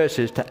for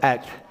churches to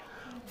act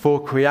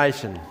for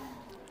creation.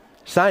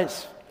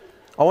 Saints,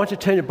 I want you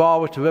to turn your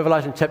Bible to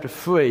Revelation chapter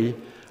 3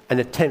 and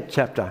the 10th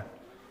chapter.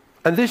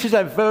 And this is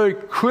a very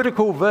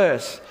critical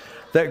verse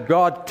that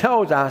God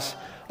tells us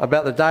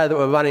about the day that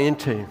we're running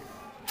into.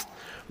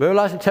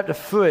 Revelation chapter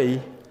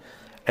 3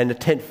 and the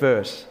 10th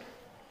verse.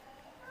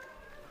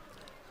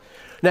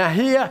 Now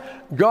here,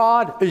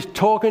 God is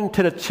talking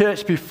to the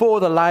church before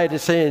the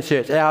Laodicean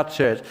church, our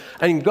church.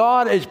 And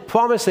God is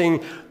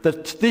promising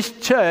that this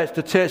church,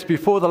 the church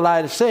before the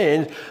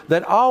Laodiceans,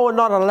 that I will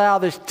not allow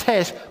this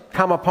test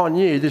come upon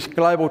you, this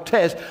global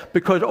test,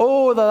 because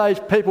all of those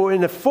people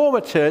in the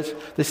former church,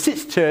 the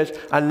sixth church,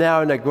 are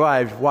now in their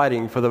graves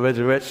waiting for the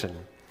resurrection.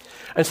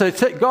 And so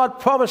God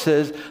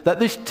promises that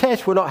this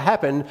test will not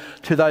happen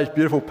to those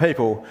beautiful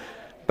people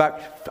back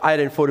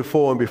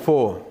 1844 and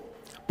before.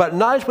 But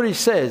notice what he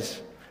says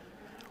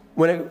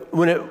when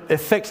it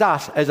affects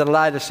us as a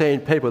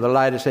Laodicean people, the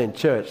Laodicean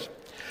church.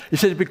 He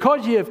says,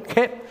 because you have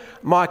kept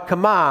my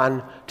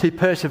command to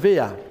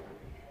persevere,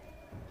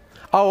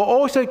 I will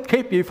also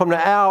keep you from the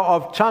hour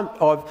of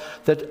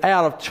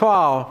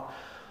trial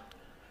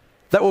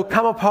that will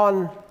come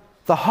upon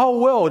the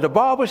whole world. The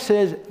Bible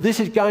says this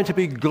is going to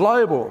be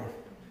global.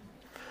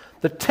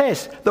 The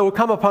test that will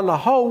come upon the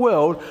whole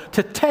world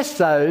to test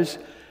those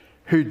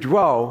who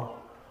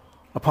dwell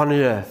upon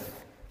the earth.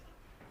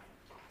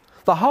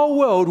 The whole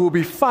world will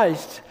be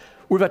faced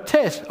with a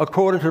test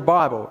according to the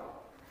Bible.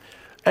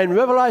 And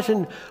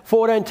Revelation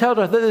 14 tells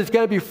us that there's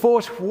going to be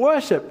forced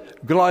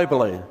worship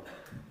globally.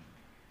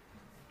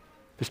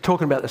 It's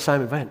talking about the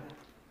same event.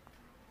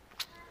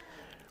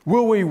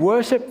 Will we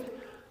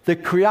worship the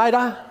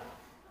Creator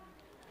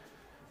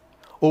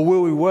or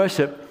will we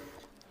worship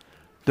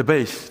the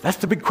beast? That's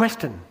the big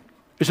question.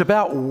 It's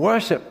about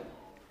worship.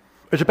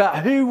 It's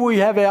about who we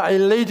have our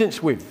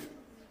allegiance with.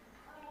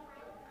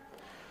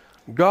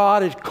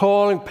 God is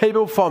calling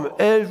people from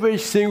every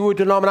single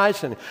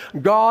denomination.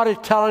 God is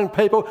telling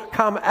people,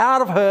 come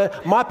out of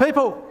her, my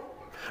people.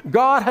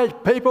 God has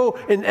people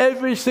in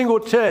every single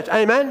church.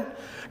 Amen?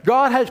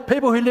 God has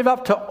people who live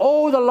up to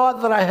all the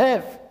light that I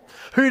have,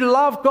 who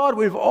love God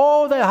with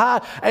all their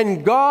heart,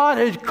 and God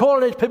is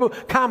calling these people,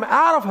 come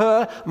out of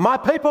her, my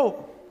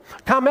people.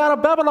 Come out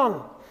of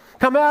Babylon.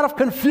 Come out of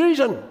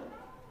confusion.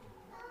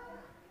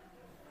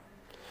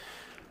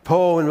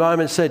 Paul in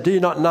Romans said, do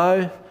you not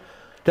know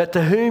that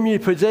to whom you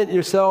present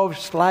yourselves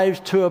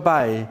slaves to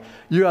obey,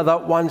 you are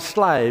that one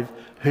slave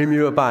whom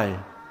you obey,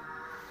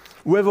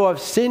 whether of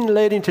sin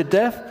leading to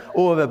death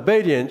or of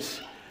obedience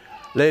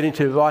leading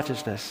to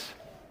righteousness.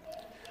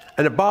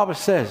 And the Bible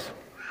says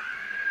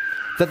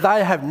that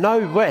they have no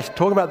rest,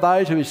 talking about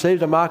those who receive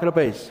the mark of the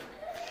beast,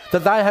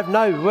 that they have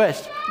no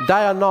rest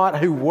day or night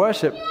who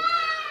worship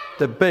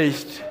the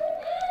beast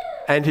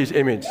and his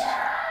image,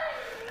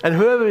 and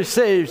whoever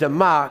receives the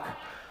mark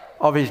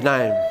of his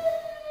name.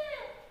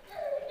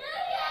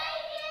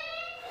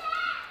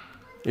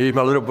 He's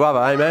my little brother,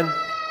 amen?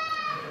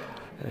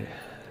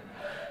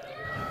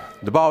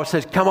 The Bible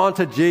says, come on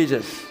to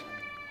Jesus.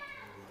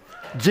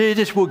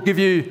 Jesus will give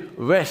you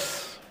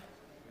rest.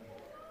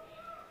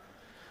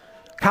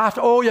 Cast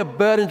all your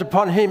burdens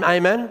upon him,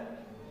 amen?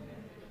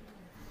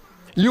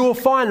 You will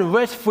find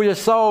rest for your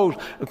souls,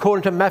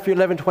 according to Matthew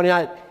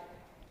 11:28.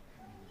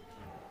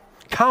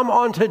 Come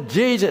on to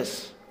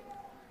Jesus.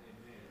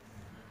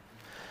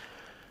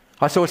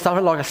 I saw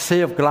something like a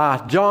sea of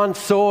glass. John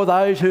saw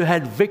those who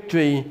had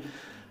victory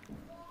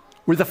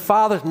with the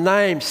Father's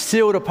name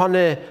sealed upon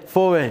their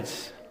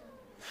foreheads.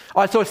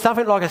 I saw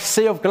something like a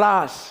sea of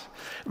glass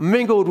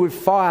mingled with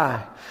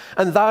fire,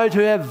 and those who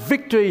have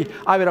victory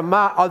over the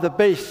mark of the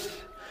beast,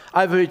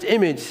 over his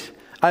image,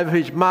 over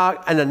his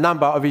mark and the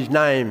number of his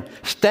name,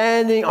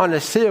 standing on a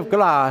sea of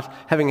glass,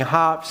 having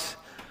harps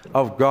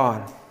of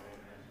God.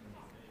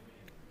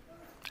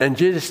 And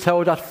Jesus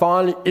tells us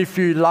finally, if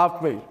you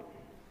love me,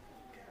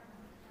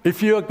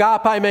 if you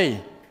agape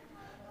me,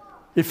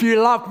 if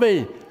you love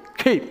me,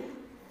 keep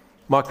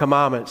my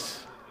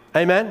commandments.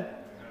 Amen?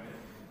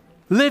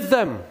 Live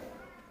them.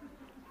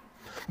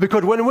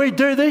 Because when we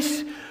do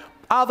this,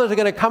 others are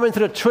going to come into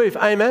the truth.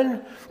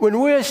 Amen? When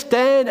we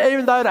stand,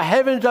 even though the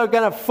heavens are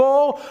going to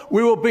fall,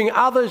 we will bring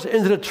others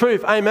into the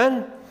truth.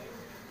 Amen?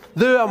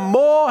 There are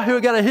more who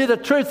are going to hear the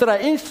truth that are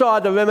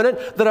inside the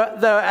remnant that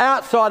are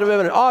outside the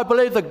remnant. I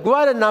believe the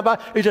greater number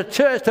is a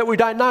church that we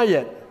don't know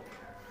yet.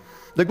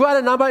 The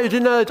greater number is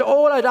in all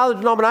those other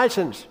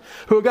denominations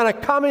who are going to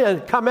come in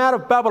and come out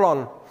of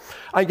Babylon,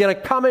 are going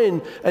to come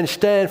in and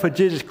stand for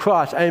Jesus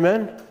Christ.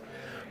 Amen?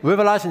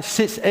 Revelation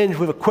 6 ends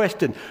with a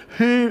question.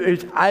 Who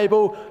is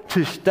able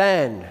to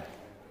stand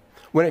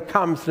when it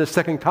comes to the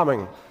second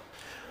coming?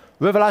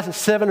 Revelation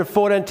 7 and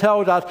 14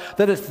 tells us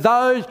that it's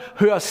those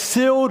who are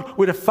sealed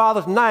with the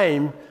Father's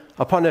name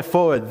upon their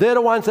forehead. They're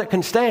the ones that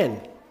can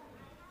stand.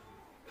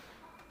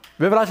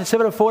 Revelation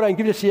 7 and 14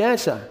 gives us the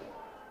answer.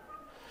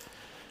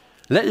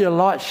 Let your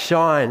light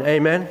shine,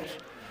 amen.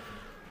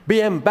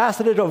 Be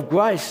ambassadors of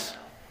grace.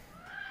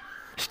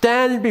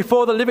 Stand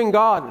before the living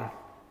God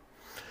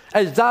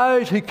as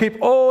those who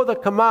keep all the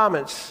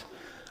commandments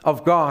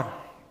of God.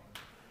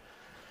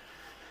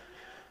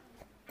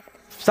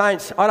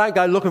 Saints, I don't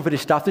go looking for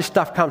this stuff. This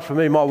stuff comes from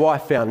me. My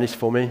wife found this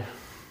for me.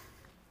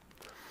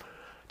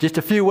 Just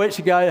a few weeks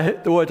ago,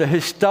 there was a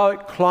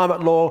historic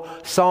climate law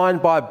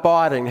signed by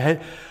Biden,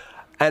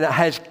 and it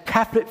has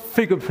Catholic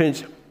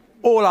fingerprints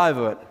all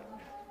over it.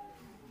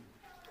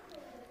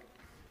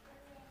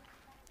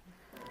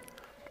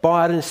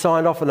 Biden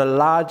signed off on the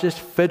largest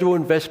federal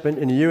investment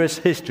in US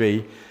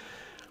history,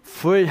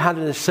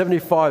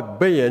 $375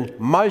 billion,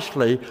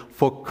 mostly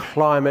for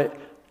climate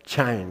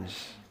change.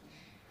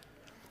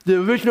 The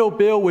original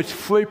bill was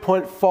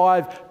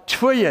 $3.5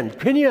 trillion.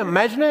 Can you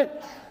imagine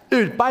it? It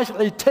was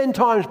basically 10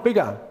 times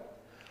bigger,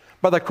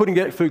 but they couldn't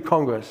get it through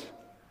Congress.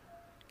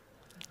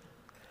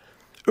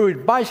 It was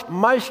based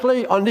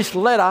mostly on this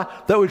letter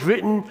that was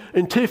written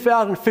in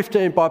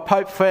 2015 by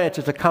Pope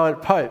Francis, the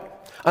current Pope.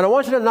 And I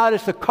want you to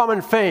notice the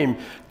common theme: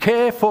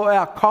 care for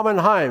our common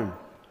home,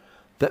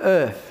 the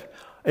earth,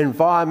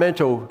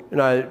 environmental,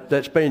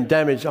 that's been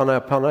damaged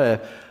upon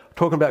earth,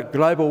 talking about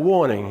global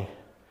warming.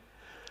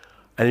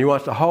 And he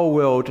wants the whole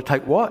world to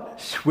take what?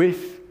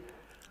 Swift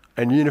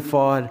and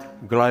unified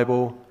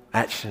global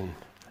action.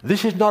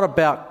 This is not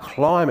about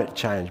climate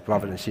change,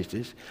 brothers and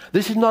sisters.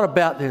 This is not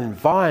about the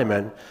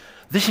environment.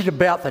 This is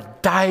about the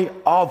day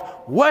of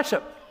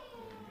worship.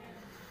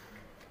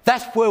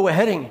 That's where we're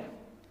heading.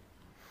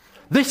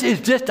 This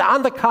is just the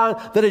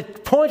undercurrent that is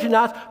pointing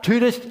us to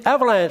this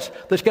avalanche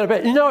that's going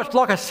to be. It's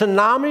like a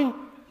tsunami.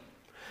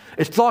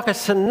 It's like a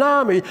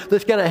tsunami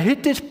that's going to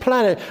hit this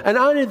planet, and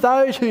only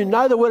those who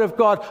know the Word of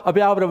God will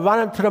be able to run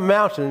into the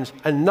mountains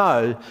and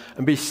know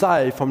and be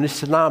saved from this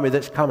tsunami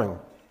that's coming.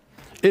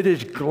 It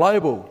is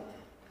global.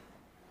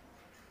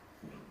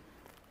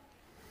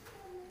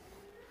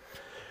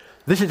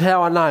 This is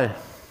how I know.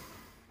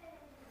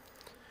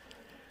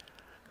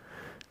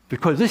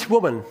 Because this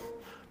woman,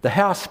 the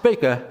House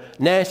Speaker,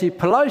 Nancy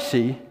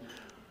Pelosi,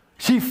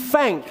 she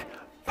thanked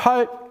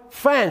Pope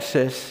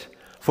Francis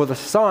for the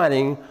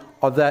signing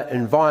of that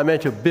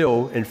environmental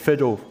bill in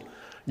federal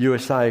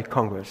USA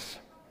Congress.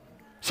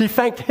 She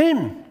thanked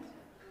him.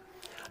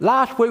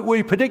 Last week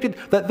we predicted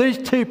that these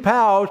two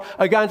powers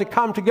are going to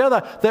come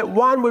together, that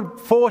one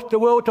would force the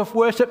world to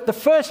worship the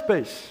first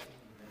beast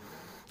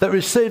that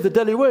received the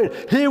deadly wound.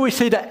 Here we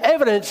see the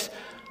evidence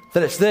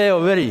that it's there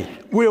already.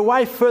 We're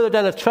way further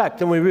down the track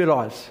than we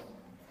realise.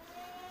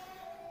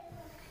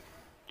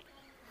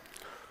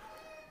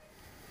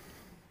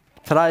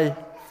 Today,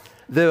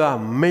 there are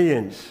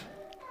millions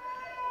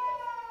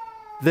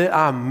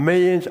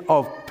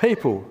of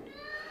people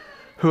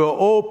who are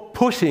all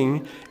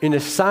pushing in the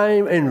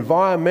same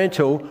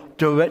environmental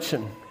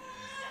direction.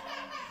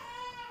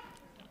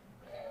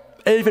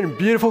 Even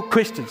beautiful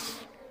Christians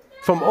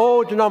from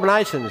all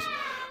denominations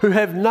who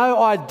have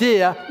no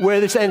idea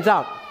where this ends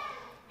up.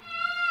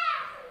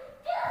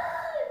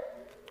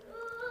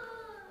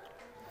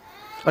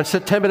 On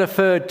September the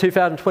 3rd,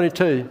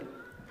 2022,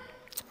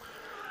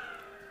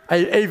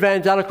 an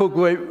evangelical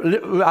group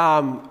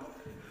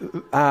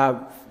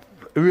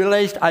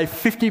released a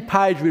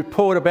 50-page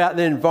report about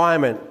the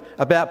environment,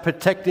 about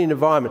protecting the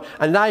environment.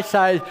 And they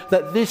say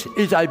that this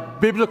is a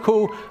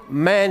biblical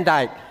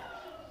mandate.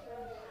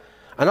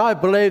 And I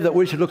believe that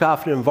we should look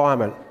after the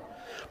environment.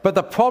 But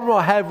the problem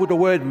I have with the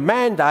word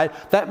mandate,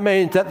 that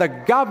means that the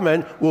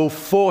government will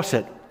force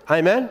it.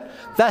 Amen?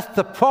 That's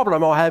the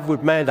problem I have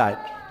with mandate.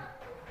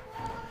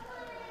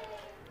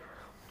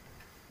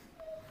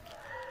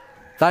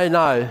 They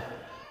know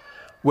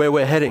where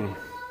we're heading.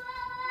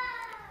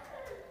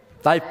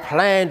 They've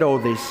planned all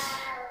this.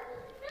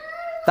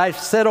 They've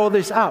set all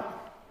this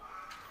up.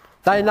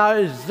 They know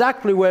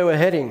exactly where we're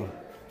heading.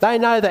 They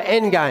know the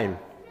end game.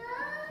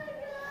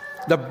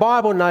 The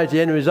Bible knows the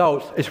end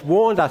results. It's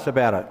warned us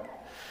about it.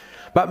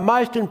 But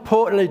most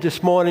importantly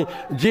this morning,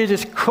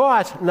 Jesus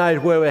Christ knows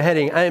where we're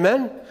heading.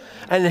 Amen?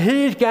 And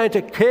He is going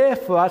to care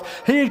for us.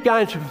 He is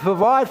going to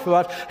provide for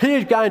us. He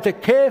is going to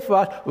care for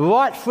us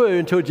right through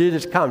until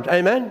Jesus comes.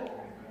 Amen?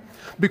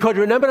 Because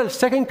remember, the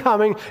second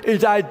coming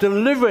is a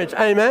deliverance.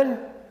 Amen?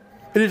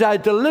 It is a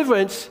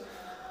deliverance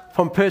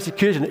from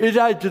persecution. It is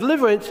a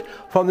deliverance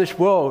from this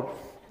world.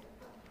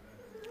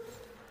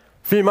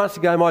 A few months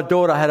ago, my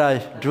daughter had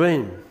a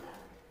dream.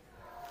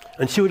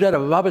 And she was at a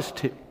rubbish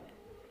tip.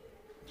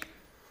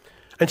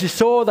 And she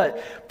saw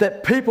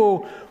that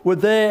people were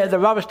there at the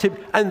rubbish tip,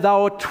 and they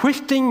were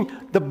twisting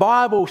the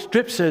Bible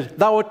scriptures.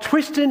 They were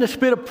twisting the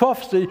spirit of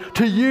prophecy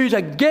to use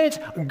against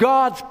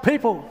God's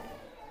people.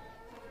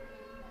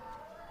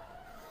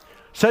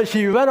 So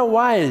she ran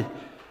away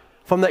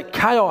from that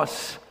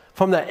chaos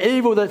from the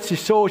evil that she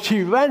saw,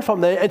 she ran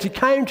from there and she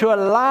came to a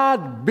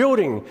large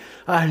building,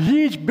 a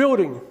huge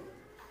building.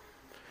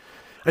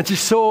 And she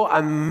saw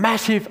a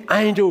massive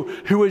angel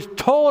who was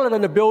taller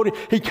than the building.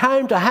 He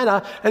came to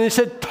Hannah and he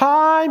said,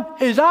 "Time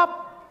is up."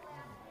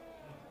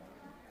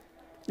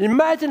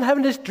 Imagine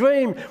having this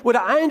dream where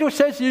the angel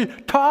says to you,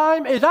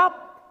 "Time is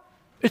up.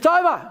 It's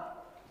over."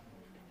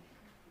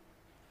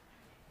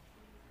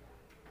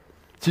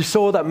 She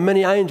saw that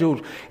many angels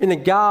in the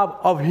garb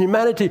of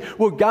humanity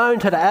were going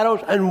to the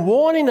adults and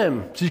warning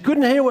them. She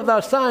couldn't hear what they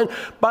were saying,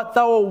 but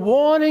they were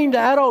warning the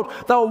adults.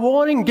 They were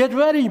warning, "Get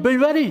ready, be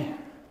ready."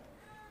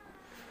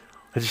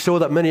 And she saw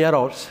that many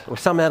adults, or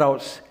some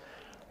adults,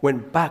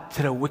 went back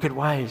to their wicked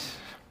ways.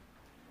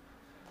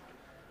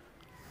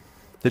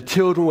 The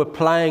children were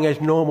playing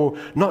as normal,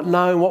 not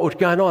knowing what was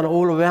going on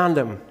all around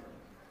them.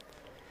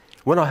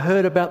 When I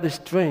heard about this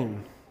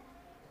dream,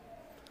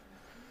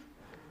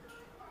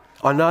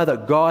 I know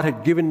that God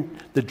had given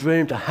the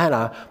dream to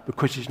Hannah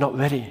because she's not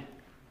ready.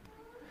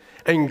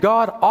 And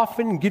God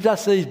often gives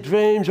us these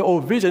dreams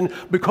or vision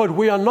because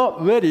we are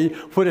not ready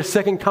for the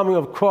second coming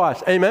of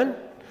Christ. Amen?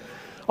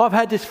 I've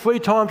had this 3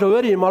 times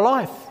already in my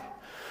life.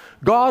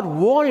 God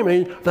warning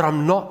me that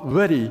I'm not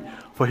ready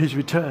for his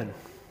return.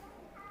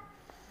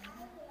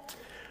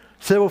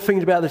 Several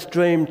things about this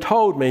dream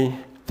told me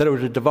that it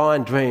was a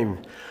divine dream.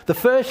 The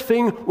first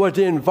thing was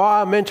the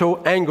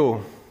environmental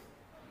angle.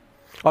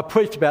 I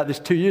preached about this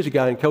 2 years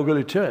ago in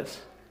Kalgoorlie Church.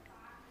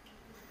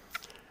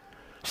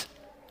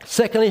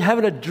 Secondly,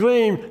 having a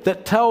dream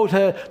that tells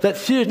her that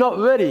she is not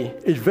ready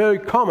is very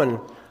common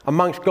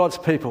amongst God's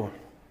people.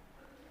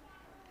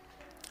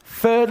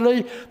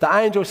 Thirdly, the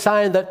angel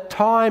saying that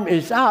time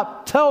is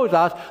up tells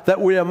us that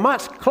we are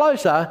much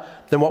closer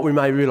than what we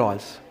may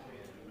realise.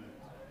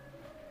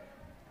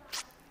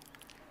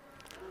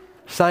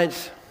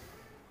 Saints,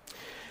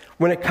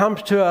 when it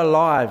comes to our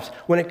lives,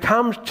 when it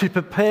comes to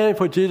preparing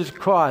for Jesus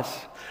Christ,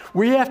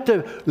 we have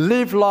to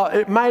live like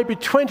it may be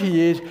 20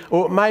 years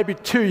or it may be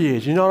 2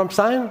 years. You know what I'm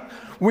saying?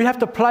 We have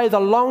to play the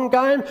long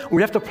game.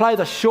 We have to play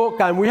the short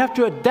game. We have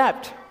to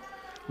adapt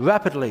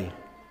rapidly.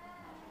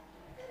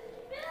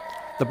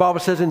 The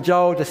Bible says in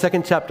Joel, the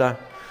 2nd chapter,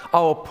 "I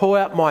will pour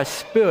out my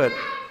spirit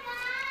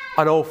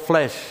on all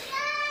flesh.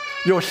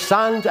 Your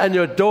sons and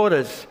your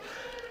daughters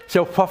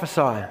shall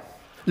prophesy.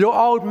 Your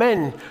old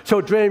men shall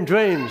dream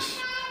dreams.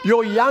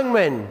 Your young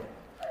men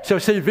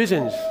shall see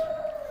visions.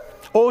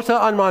 Also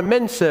on my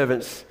men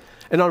servants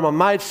and on my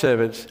maid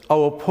servants, I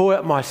will pour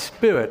out my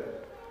spirit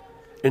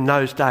in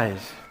those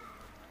days."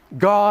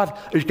 God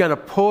is going to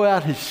pour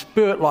out his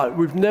spirit like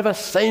we've never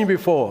seen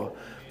before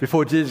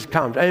Jesus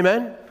comes.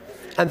 Amen?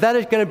 And that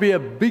is going to be a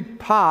big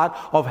part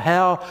of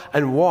how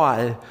and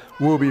why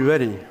we'll be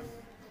ready.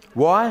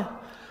 Why?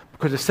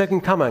 Because the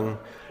second coming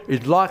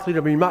is likely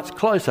to be much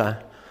closer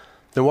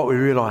than what we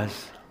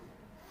realise.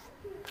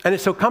 And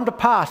it shall come to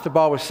pass, the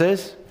Bible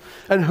says,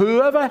 and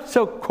whoever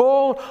shall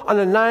call on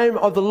the name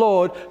of the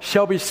Lord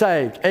shall be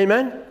saved.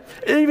 Amen?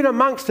 Even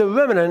amongst the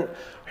remnant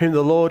whom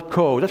the Lord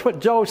called. That's what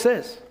Joel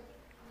says.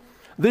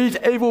 These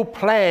evil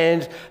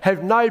plans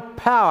have no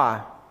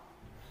power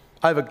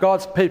over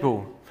God's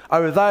people,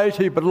 over those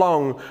who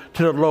belong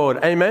to the Lord.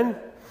 Amen?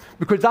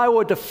 Because they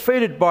were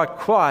defeated by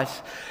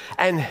Christ,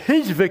 and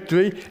his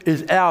victory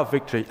is our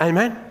victory.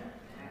 Amen?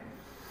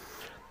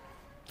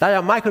 They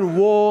are making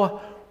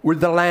war with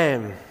the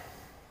Lamb.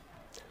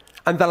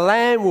 And the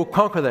Lamb will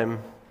conquer them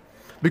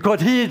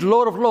because he is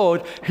Lord of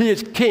Lords, he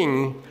is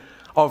King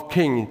of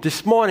Kings.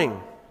 This morning,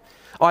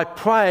 I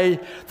pray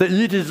that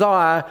you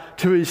desire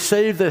to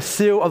receive the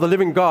seal of the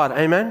living God.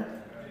 Amen?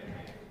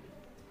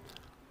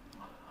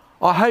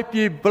 I hope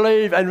you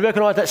believe and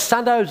recognise that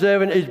Sunday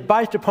observance is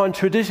based upon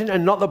tradition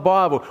and not the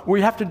Bible.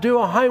 We have to do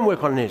our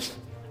homework on this.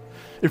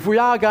 If we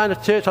are going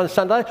to church on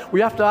Sunday,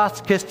 we have to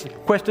ask the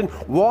question,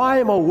 why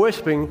am I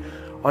worshipping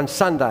on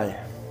Sunday?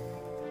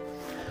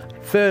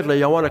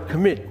 Thirdly, I want to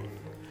commit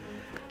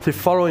to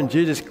following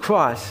Jesus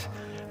Christ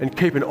and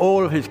keeping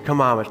all of his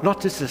commandments, not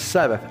just the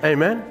Sabbath.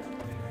 Amen?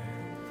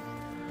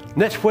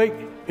 Next week,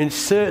 in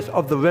search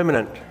of the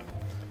remnant.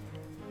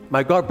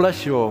 May God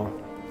bless you all,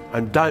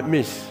 and don't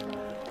miss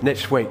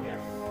next week.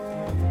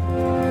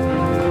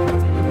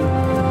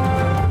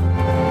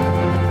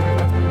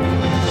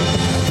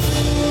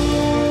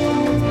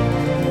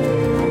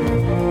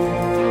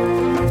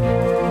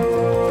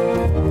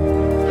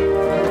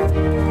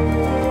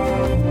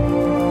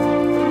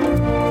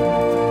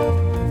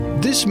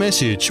 This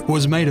message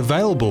was made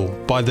available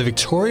by the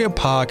Victoria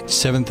Park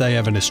Seventh-day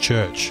Adventist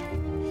Church.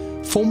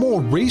 For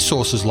more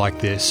resources like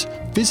this,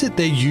 visit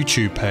their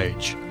YouTube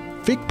page,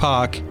 Vic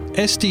Park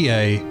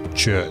SDA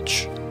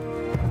Church.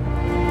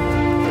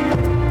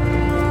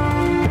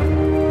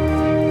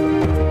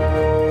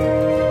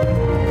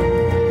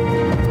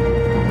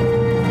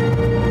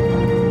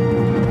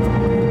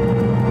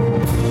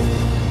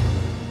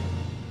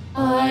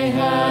 I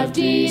have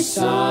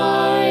decided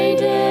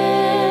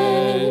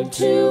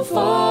to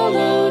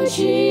follow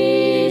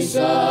Jesus.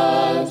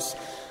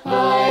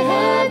 I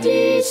have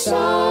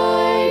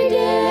decided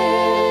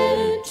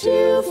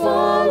to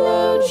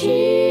follow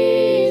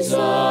Jesus.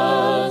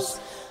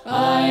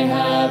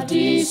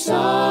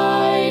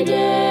 decided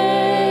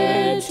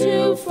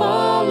to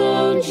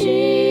follow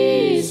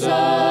Jesus,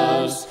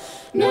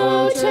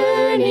 no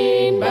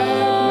turning back,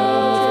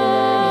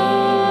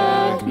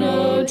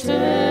 no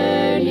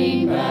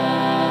turning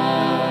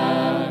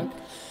back.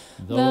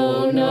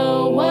 Though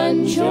no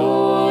one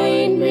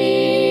join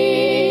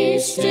me,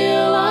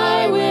 still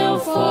I will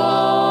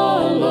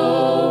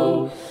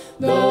follow.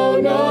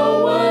 Though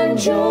no one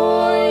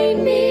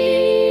join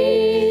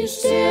me,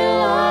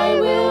 still I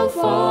will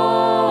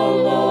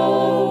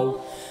follow.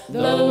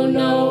 Though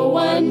no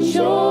one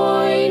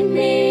join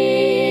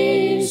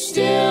me,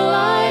 still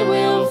I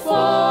will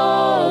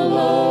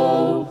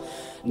follow.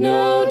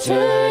 No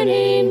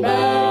turning back,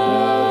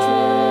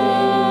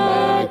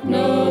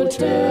 no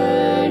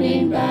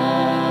turning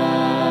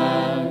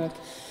back.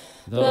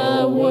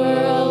 The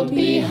world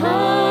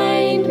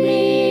behind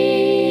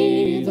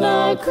me,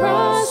 the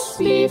cross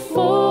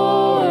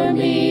before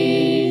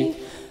me,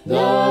 the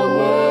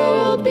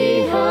world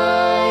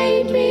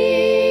behind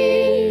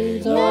me,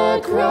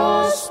 the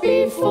cross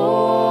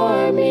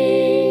before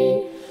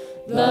me,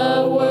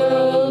 the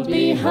world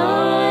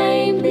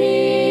behind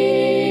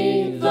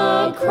me,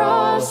 the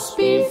cross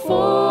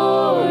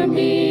before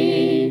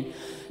me,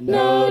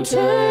 no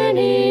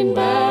turning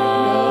back,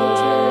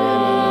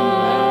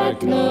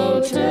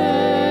 no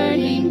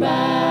turning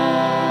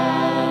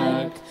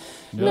back,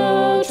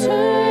 no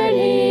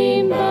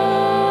turning back,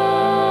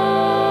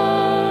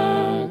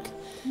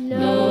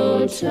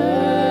 no turning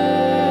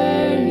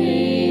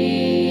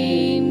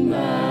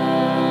back.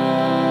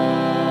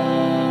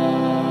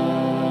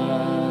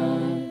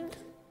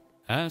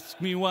 Ask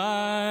me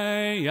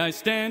why I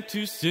stand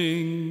to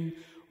sing,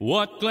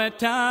 what glad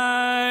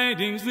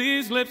tidings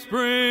these lips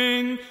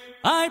bring.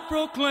 I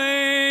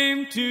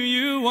proclaim to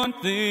you one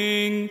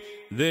thing,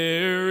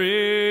 there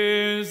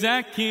is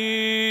a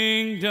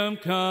kingdom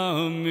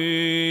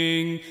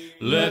coming.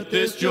 Let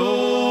this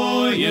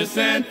joyous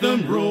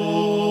anthem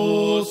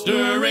roll,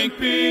 stirring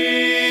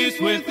peace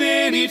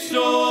within each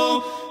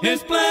soul.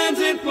 His plan's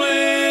in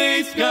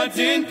place, God's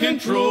in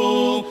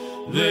control.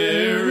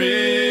 There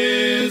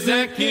is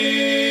a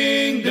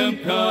kingdom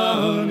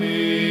coming.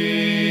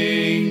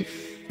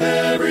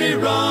 Every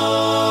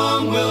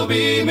wrong will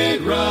be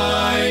made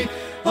right,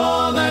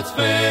 all that's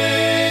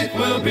faith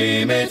will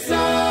be made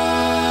sight.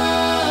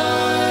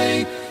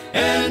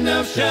 End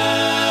of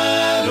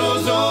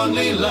shadows,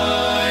 only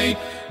light.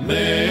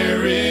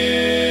 There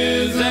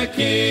is a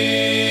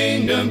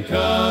kingdom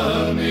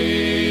coming.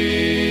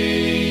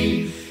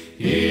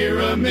 Here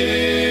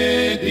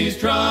amid these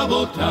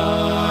troubled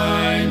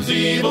times,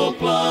 evil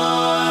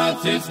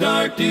plots its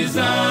dark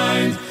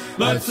designs,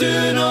 but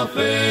soon all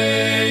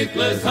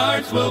faithless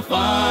hearts will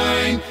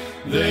find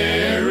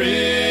there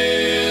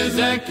is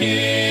a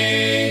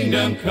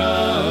kingdom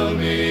coming.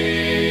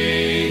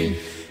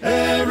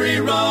 Every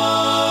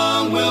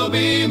wrong will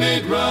be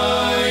made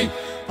right,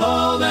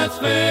 all that's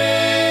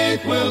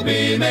faith will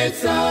be made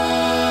sight.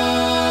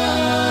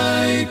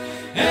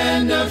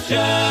 End of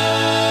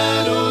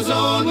shadows,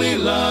 only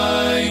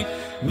light.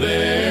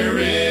 There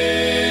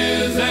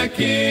is a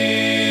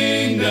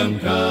kingdom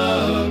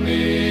coming.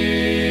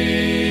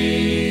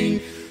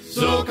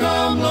 So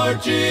come,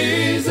 Lord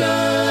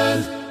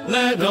Jesus,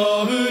 let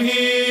all who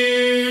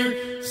hear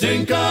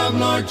sing, come,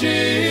 Lord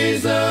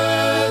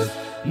Jesus.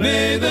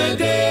 May the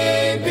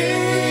day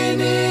be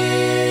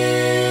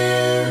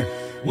near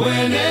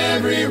when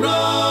every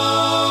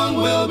wrong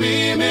will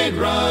be made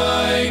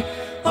right,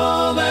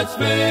 all that's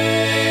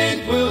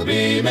faith will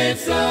be made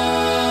sight.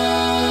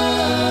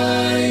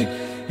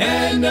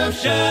 End of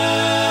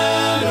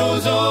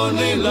shadows,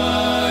 only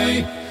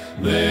light.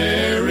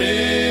 There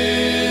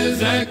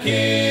is a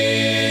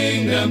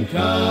kingdom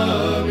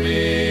coming.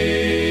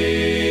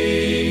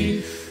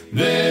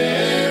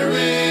 There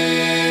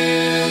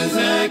is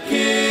a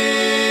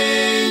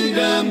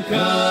kingdom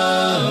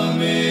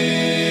coming.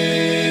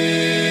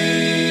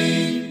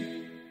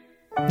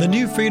 The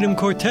New Freedom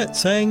Quartet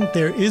sang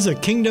There Is a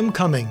Kingdom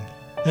Coming.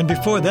 And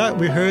before that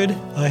we heard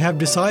I Have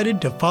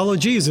Decided to Follow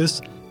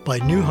Jesus by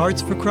New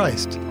Hearts for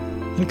Christ.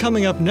 And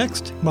coming up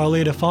next,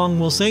 Marlita Fong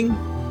will sing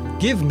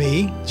Give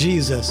Me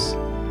Jesus.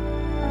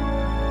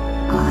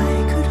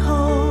 I could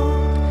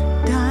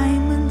hold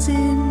diamonds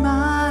in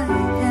my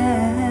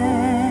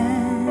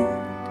hand,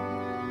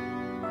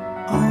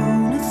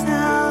 own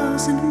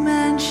 1,000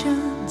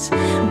 mansions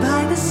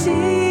by the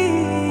sea,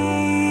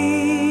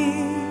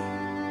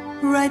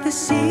 write the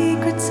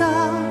secrets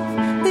of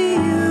the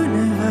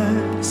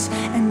universe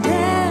and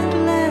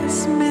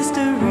endless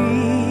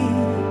mystery,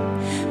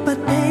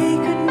 but they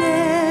could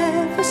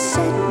never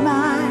set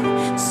my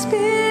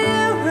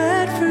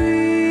spirit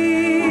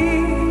free.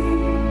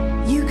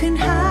 You can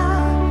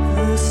have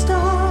the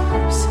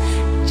stars,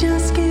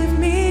 just give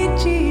me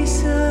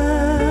Jesus.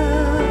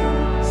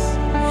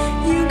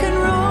 You can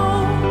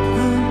roll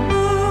the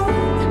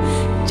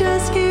moon,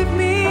 just give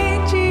me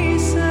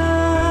Jesus.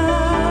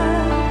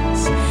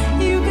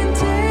 You can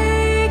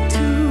take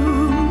 2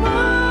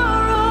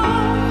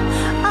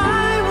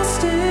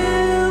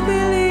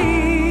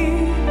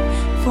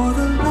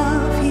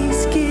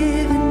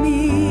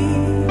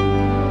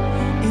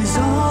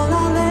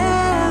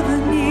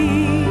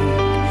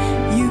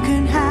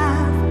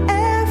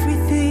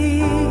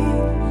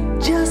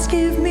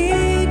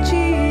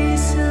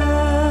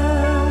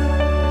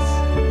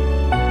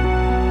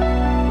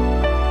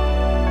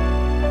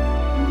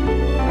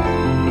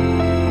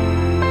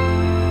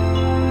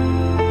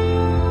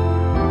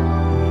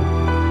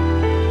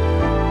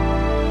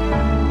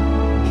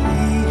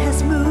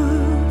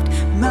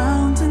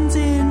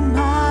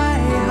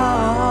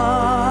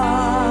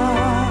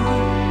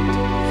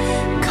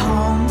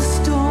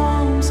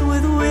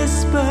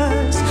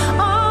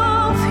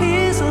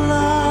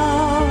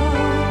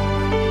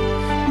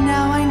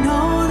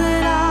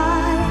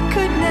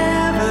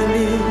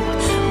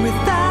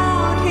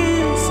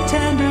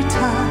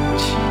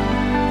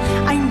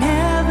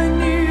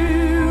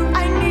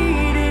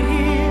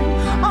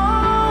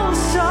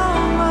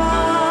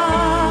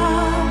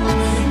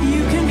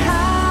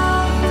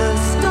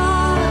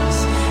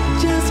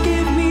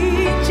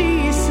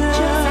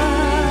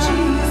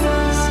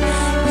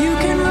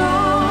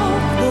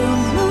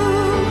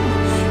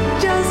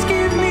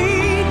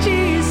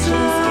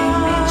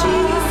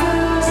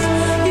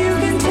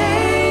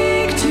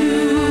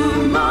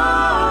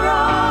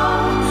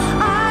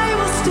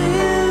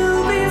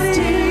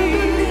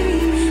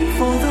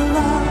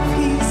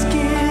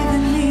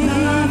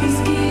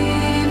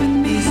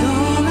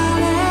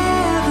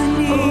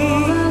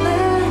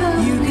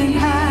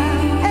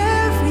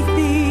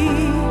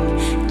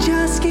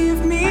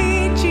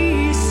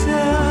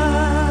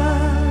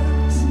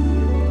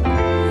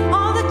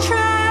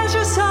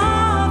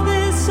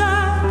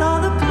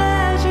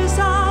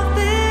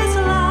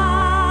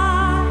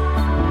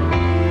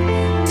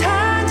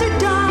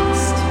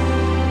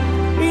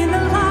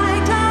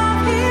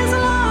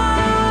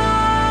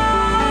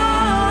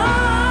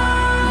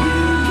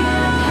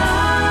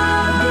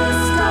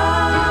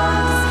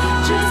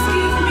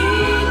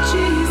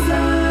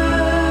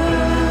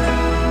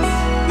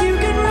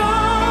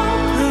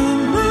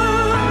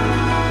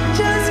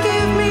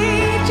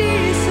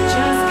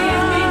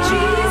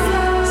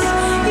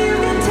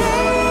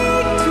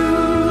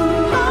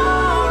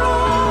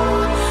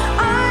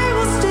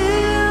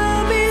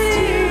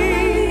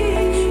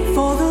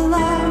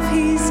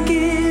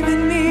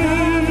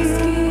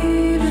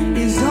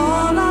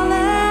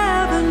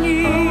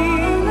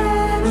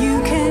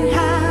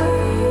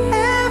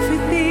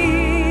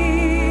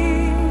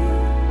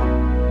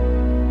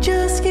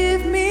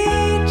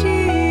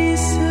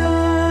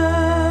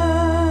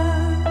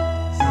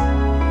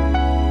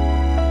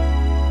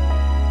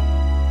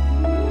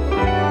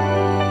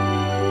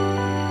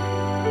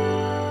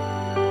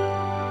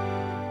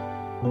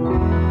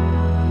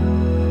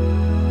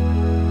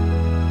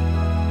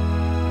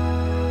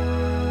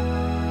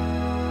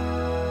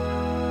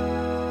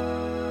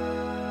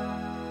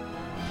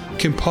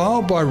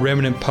 Compiled by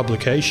Remnant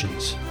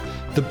Publications,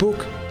 the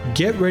book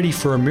Get Ready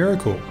for a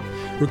Miracle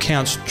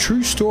recounts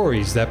true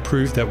stories that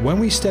prove that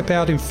when we step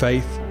out in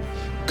faith,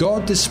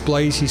 God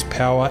displays His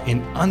power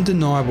in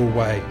undeniable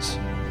ways.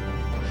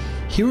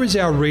 Here is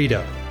our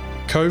reader,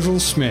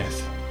 Coville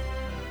Smith.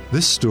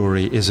 This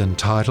story is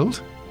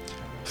entitled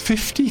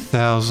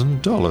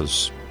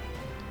 $50,000.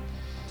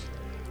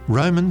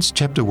 Romans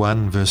chapter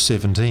 1 verse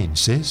 17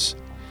 says,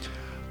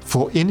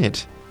 "For in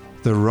it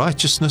the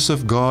righteousness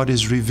of God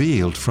is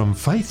revealed from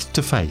faith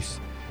to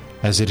faith,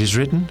 as it is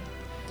written,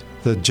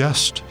 the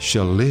just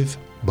shall live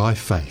by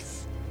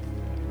faith."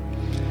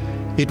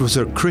 It was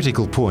a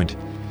critical point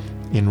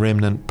in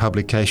Remnant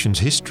Publications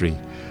history,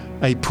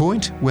 a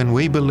point when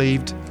we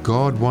believed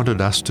God wanted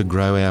us to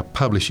grow our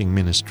publishing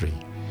ministry.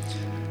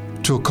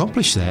 To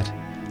accomplish that,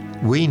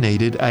 we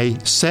needed a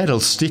saddle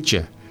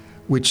stitcher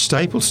which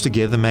staples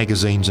together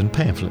magazines and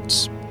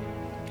pamphlets.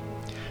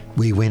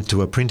 We went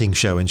to a printing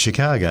show in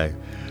Chicago,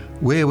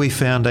 where we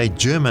found a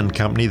German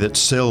company that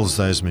sells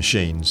those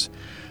machines.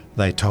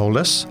 They told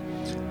us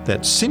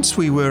that since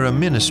we were a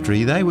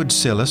ministry, they would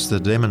sell us the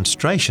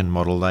demonstration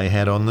model they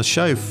had on the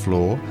show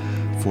floor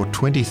for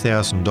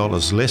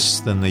 $20,000 less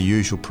than the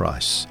usual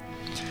price.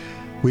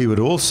 We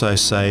would also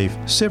save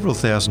several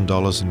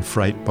 $1,000s in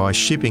freight by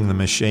shipping the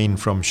machine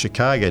from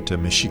Chicago to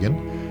Michigan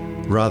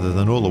rather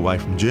than all the way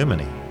from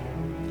Germany.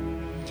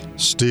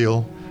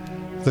 Still,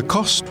 the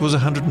cost was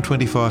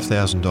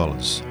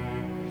 $125,000.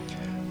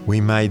 We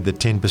made the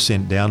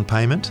 10% down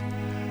payment,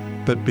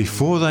 but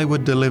before they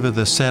would deliver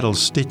the saddle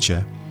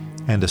stitcher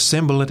and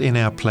assemble it in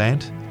our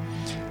plant,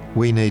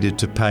 we needed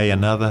to pay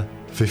another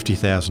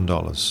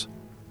 $50,000.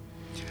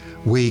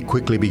 We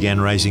quickly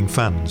began raising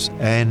funds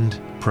and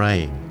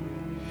praying.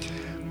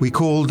 We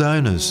called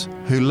donors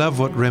who love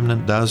what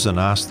Remnant does and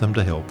asked them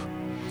to help.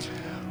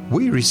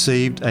 We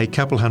received a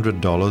couple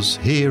 $100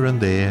 here and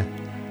there,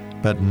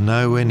 but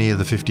nowhere near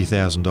the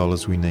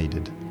 $50,000 we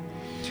needed.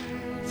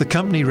 The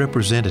company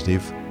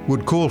representative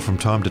would call from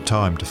time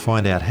to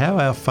find out how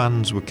our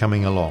funds were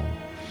coming along.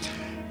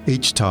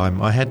 Each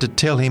time I had to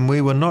tell him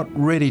we were not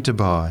ready to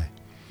buy.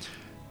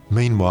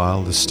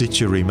 Meanwhile, the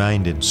stitcher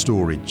remained in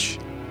storage.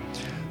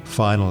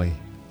 Finally,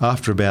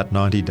 after about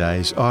 90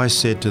 days, I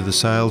said to the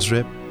sales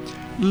rep,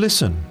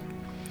 "Listen,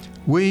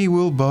 we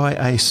will buy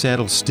a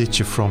saddle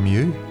stitcher from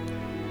you,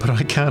 but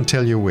I can't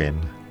tell you when.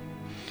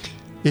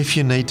 If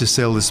you need to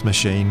sell this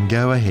machine,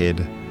 go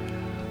ahead.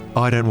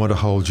 I don't want to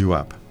hold you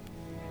up."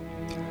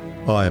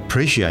 "I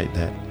appreciate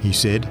that," he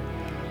said,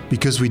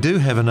 "because we do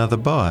have another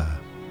buyer."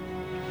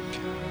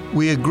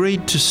 We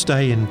agreed to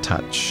stay in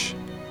touch.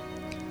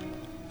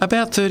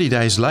 About 30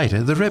 days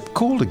later, the rep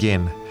called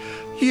again.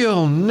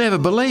 "You'll never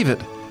believe it,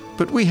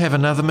 but we have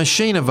another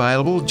machine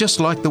available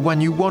just like the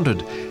one you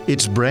wanted.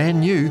 It's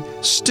brand new,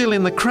 still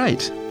in the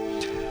crate."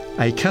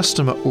 A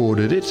customer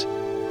ordered it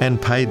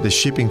and paid the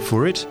shipping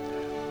for it,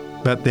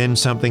 but then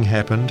something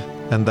happened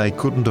and they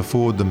couldn't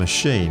afford the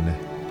machine.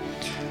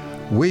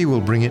 "We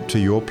will bring it to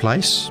your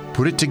place,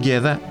 put it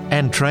together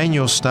and train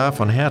your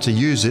staff on how to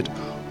use it,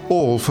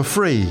 all for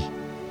free."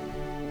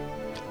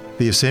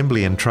 The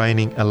assembly and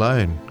training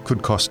alone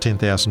could cost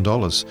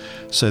 $10,000,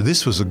 so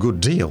this was a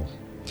good deal.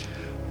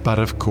 But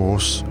of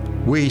course,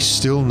 we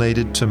still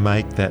needed to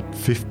make that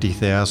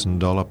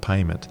 $50,000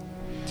 payment.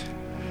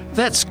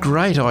 "That's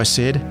great," I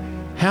said.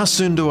 "How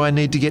soon do I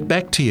need to get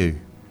back to you?"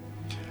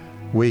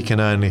 "We can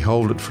only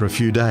hold it for a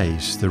few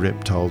days," the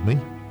rep told me.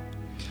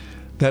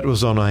 That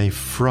was on a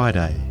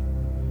Friday.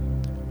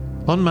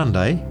 On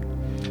Monday,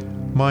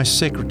 my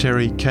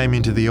secretary came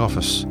into the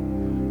office.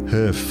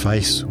 Her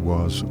face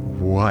was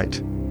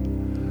white.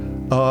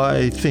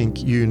 "I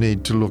think you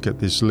need to look at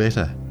this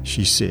letter,"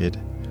 she said,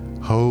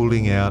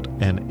 holding out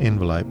an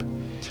envelope.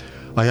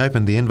 I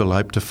opened the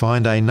envelope to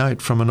find a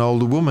note from an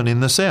older woman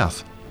in the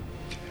South.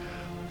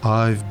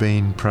 "I've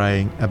been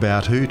praying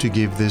about who to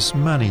give this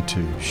money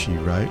to," she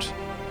wrote.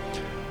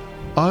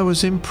 "I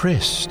was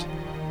impressed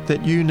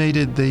that you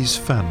needed these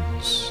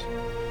funds."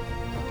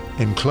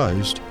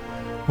 Enclosed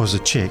was a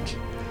cheque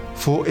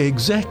for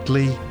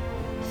exactly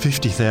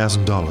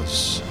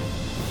 $50,000.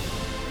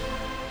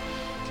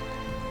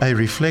 A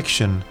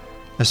reflection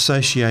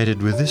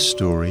associated with this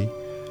story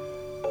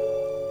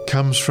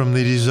comes from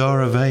the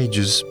Desire of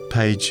Ages,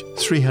 page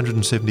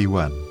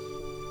 371.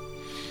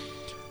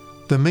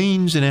 "The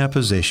means in our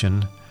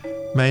possession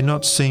may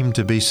not seem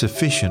to be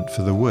sufficient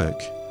for the work,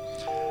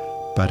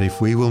 but if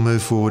we will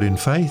move forward in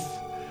faith,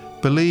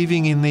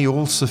 believing in the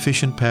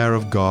all-sufficient power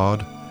of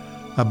God,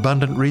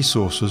 abundant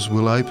resources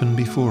will open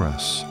before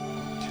us.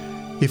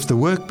 If the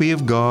work be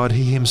of God,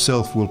 He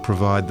Himself will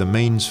provide the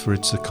means for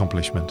its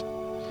accomplishment.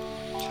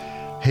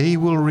 He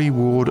will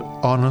reward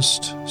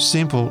honest,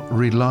 simple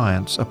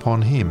reliance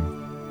upon Him.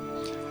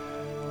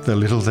 The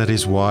little that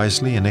is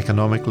wisely and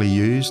economically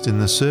used in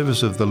the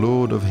service of the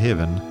Lord of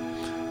heaven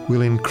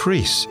will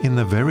increase in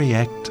the very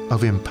act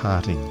of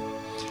imparting.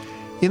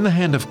 In the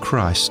hand of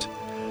Christ,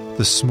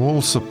 the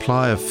small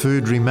supply of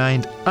food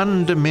remained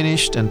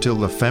undiminished until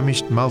the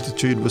famished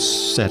multitude was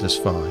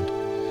satisfied.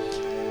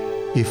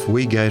 If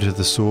we go to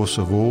the source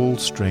of all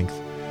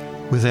strength,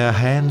 with our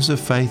hands of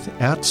faith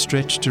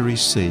outstretched to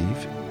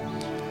receive,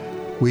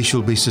 we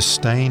shall be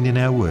sustained in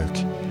our work,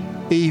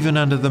 even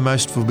under the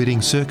most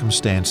forbidding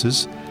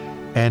circumstances,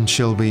 and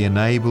shall be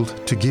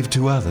enabled to give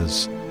to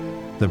others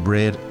the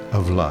bread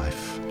of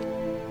life.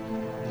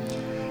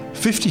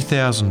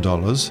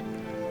 $50,000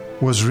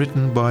 was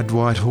written by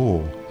Dwight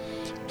Hall,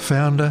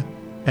 founder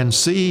and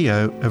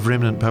CEO of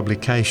Remnant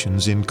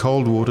Publications in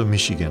Coldwater,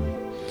 Michigan.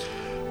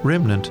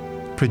 Remnant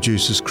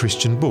produces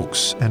Christian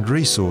books and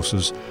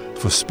resources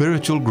for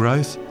spiritual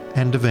growth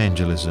and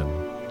evangelism.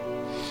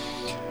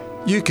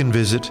 You can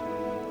visit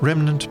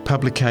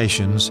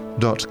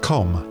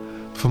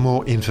remnantpublications.com for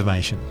more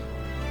information.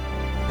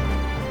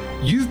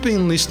 You've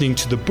been listening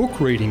to the book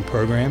reading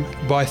program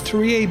by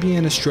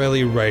 3ABN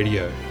Australia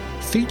Radio,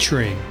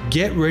 featuring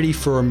Get Ready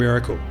for a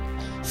Miracle.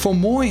 For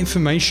more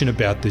information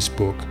about this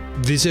book,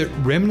 visit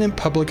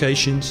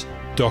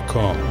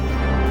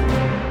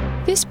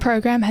remnantpublications.com. This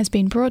program has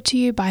been brought to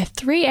you by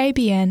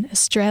 3ABN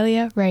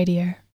Australia Radio.